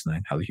way for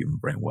understanding how the human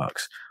brain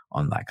works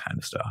on that kind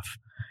of stuff.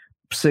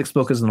 6th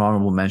book is an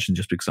honorable mention,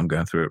 just because I'm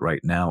going through it right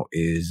now,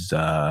 is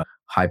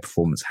High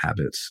Performance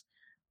Habits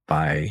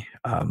by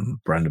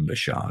Brendon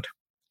Burchard.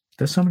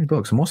 There's so many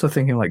books. I'm also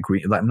thinking like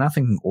I'm not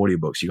thinking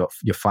audiobooks. You got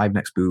your 5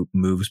 Next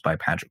Moves by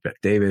Patrick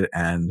Bet-David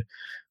and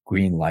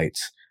Green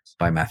Lights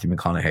by Matthew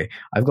McConaughey.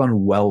 I've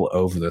gone well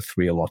over the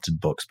 3 allotted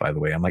books, by the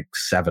way. I'm like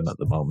 7 at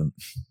the moment.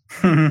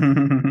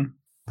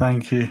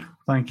 Thank you,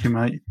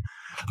 mate.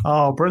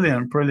 Oh,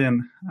 brilliant.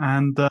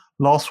 And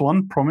last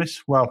one,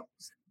 promise. Well,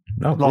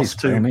 no, last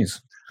please, 2.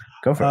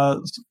 Go for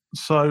it.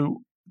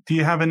 So, do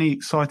you have any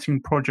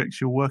exciting projects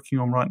you're working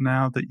on right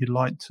now that you'd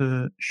like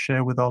to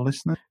share with our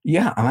listeners?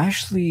 Yeah,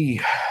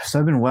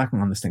 I've been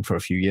working on this thing for a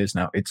few years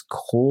now. It's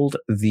called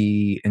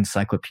the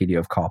Encyclopedia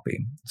of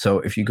Copy. So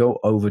if you go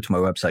over to my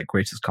website,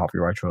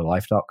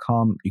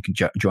 greatestcopywriteralife.com, you can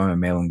join my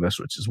mailing list,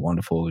 which is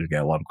wonderful. You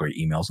get a lot of great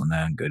emails on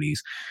there and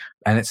goodies.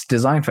 And it's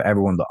designed for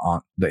everyone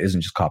that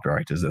isn't just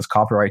copywriters. There's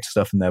copyright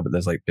stuff in there, but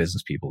there's like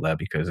business people there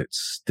because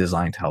it's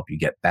designed to help you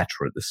get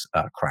better at this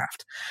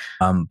craft.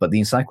 But the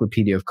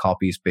Encyclopedia of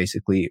Copy is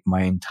basically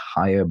my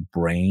entire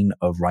brain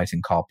of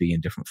writing copy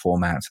in different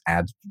formats,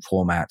 ad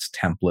formats,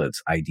 templates,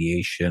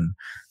 ideation.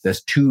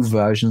 There's 2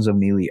 versions of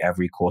nearly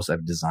every course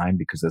I've designed,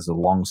 because there's a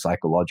long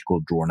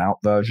psychological drawn out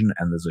version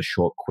and there's a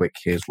short, quick,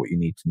 here's what you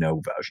need to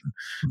know version,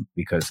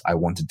 because I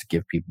wanted to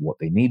give people what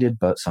they needed,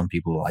 but some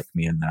people like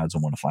me and nerds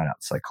and want to find out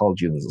the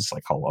psychology. There's a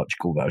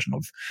psychological version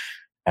of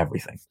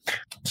everything.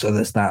 So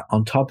there's that.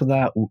 On top of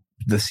that,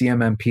 the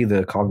CMMP,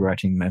 the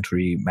Copywriting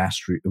Mastery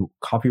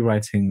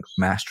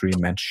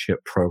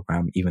Mentorship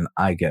Program, even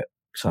I get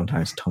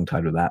sometimes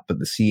tongue-tied with that, but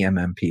the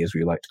CMMP, as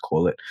we like to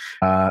call it,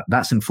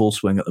 that's in full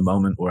swing at the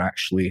moment. We're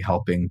actually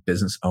helping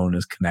business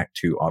owners connect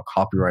to our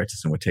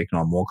copywriters, and we're taking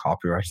on more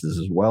copywriters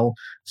as well.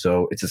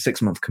 So it's a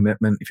 6-month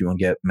commitment if you want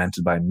to get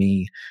mentored by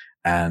me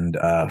and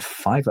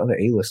 5 other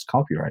A-list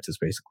copywriters,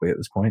 basically, at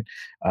this point,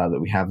 that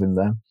we have in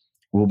there.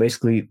 We'll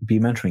basically be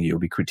mentoring you.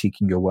 We'll be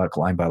critiquing your work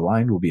line by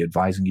line. We'll be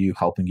advising you,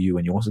 helping you,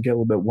 and you also get a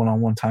little bit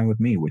one-on-one time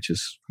with me, which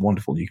is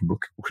wonderful. You can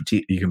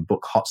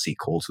book hot seat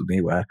calls with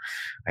me where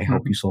I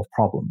help you solve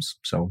problems.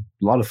 So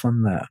a lot of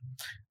fun there.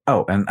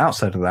 Oh, and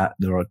outside of that,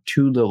 there are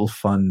 2 little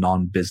fun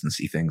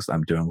non-businessy things that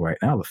I'm doing right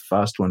now. The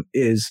first one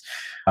is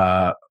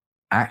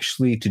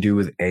actually to do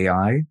with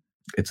AI.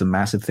 It's a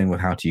massive thing with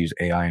how to use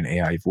AI and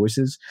AI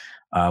voices,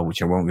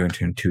 which I won't go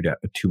into in too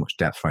much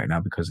depth right now,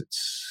 because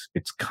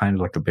it's kind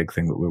of like a big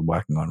thing that we're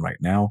working on right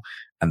now.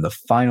 And the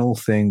final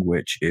thing,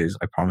 which is,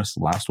 I promise,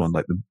 the last one,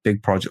 like the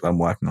big project I'm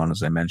working on,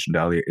 as I mentioned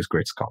earlier, is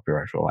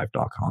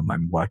greatestcopywriteralife.com.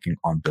 I'm working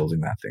on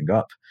building that thing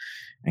up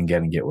and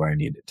getting it where I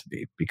need it to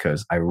be,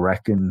 because I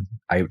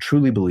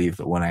truly believe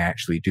that when I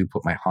actually do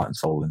put my heart and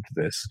soul into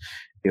this,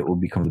 it will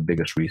become the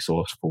biggest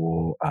resource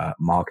for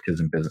marketers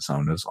and business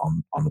owners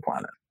on the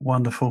planet.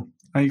 Wonderful.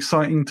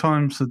 Exciting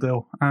times,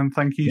 Adil. And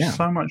thank you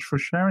so much for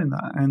sharing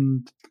that.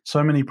 And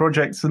so many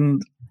projects.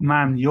 And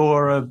man,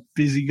 you're a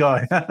busy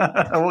guy.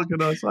 What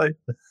can I say?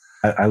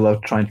 I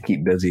love trying to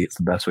keep busy. It's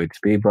the best way to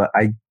be. But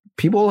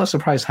people are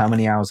surprised how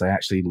many hours I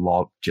actually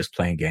log just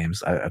playing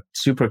games. I'm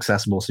super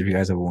accessible. So if you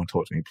guys ever want to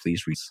talk to me,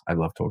 please reach. I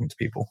love talking to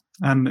people.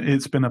 And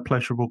it's been a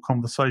pleasurable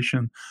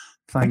conversation.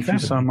 Thank you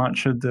so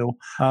much, Adil.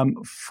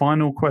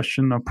 Final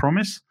question, I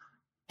promise.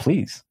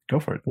 Please, go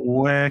for it.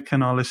 Where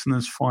can our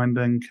listeners find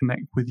and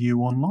connect with you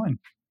online?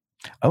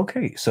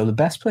 Okay, so the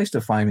best place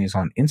to find me is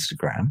on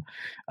Instagram.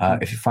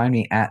 If you find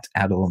me at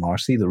Adil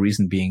Amarsi, the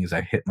reason being is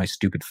I hit my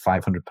stupid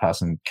 5,000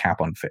 person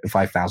cap on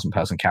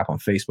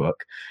Facebook.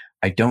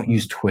 I don't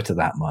use Twitter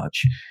that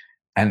much.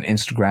 And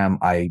Instagram,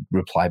 I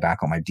reply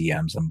back on my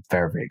DMs. I'm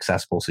very, very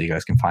accessible, so you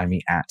guys can find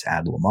me at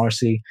Adil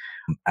Amarsi.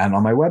 And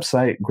on my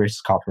website,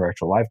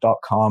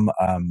 greatestcopywriterlive.com,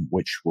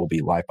 which will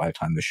be live by the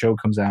time the show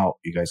comes out.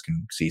 You guys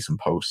can see some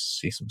posts,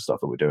 see some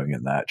stuff that we're doing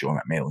in there, join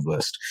my mailing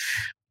list,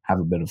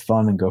 have a bit of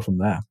fun, and go from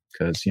there,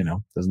 because,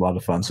 there's a lot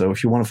of fun. So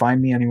if you want to find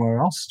me anywhere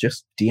else,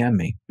 just DM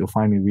me. You'll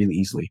find me really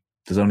easily.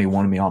 There's only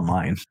one of me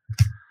online.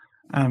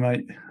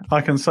 Mate, I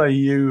can say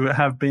you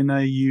have been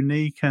a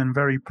unique and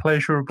very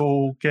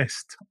pleasurable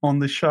guest on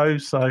the show.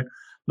 So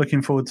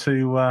looking forward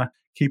to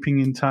keeping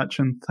in touch,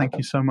 and thank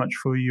you so much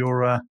for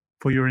your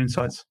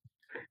insights.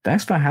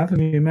 Thanks for having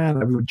me, man.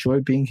 I've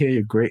enjoyed being here.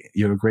 You're great.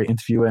 You're a great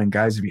interviewer. And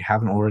guys, if you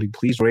haven't already,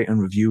 please rate and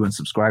review and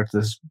subscribe to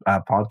this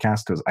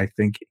podcast, because I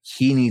think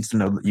he needs to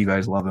know that you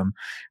guys love him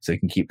so he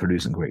can keep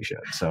producing great shit.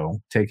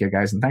 So take care,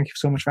 guys. And thank you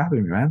so much for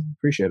having me, man.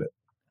 Appreciate it.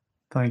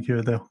 Thank you,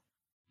 Adil.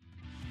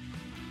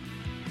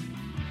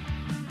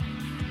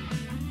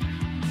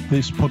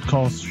 This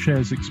podcast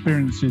shares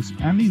experiences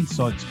and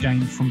insights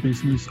gained from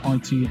business,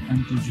 IT,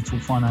 and digital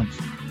finance.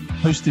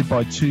 Hosted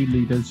by two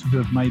leaders who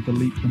have made the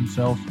leap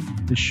themselves,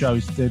 this show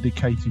is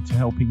dedicated to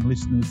helping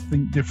listeners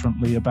think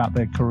differently about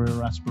their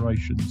career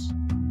aspirations.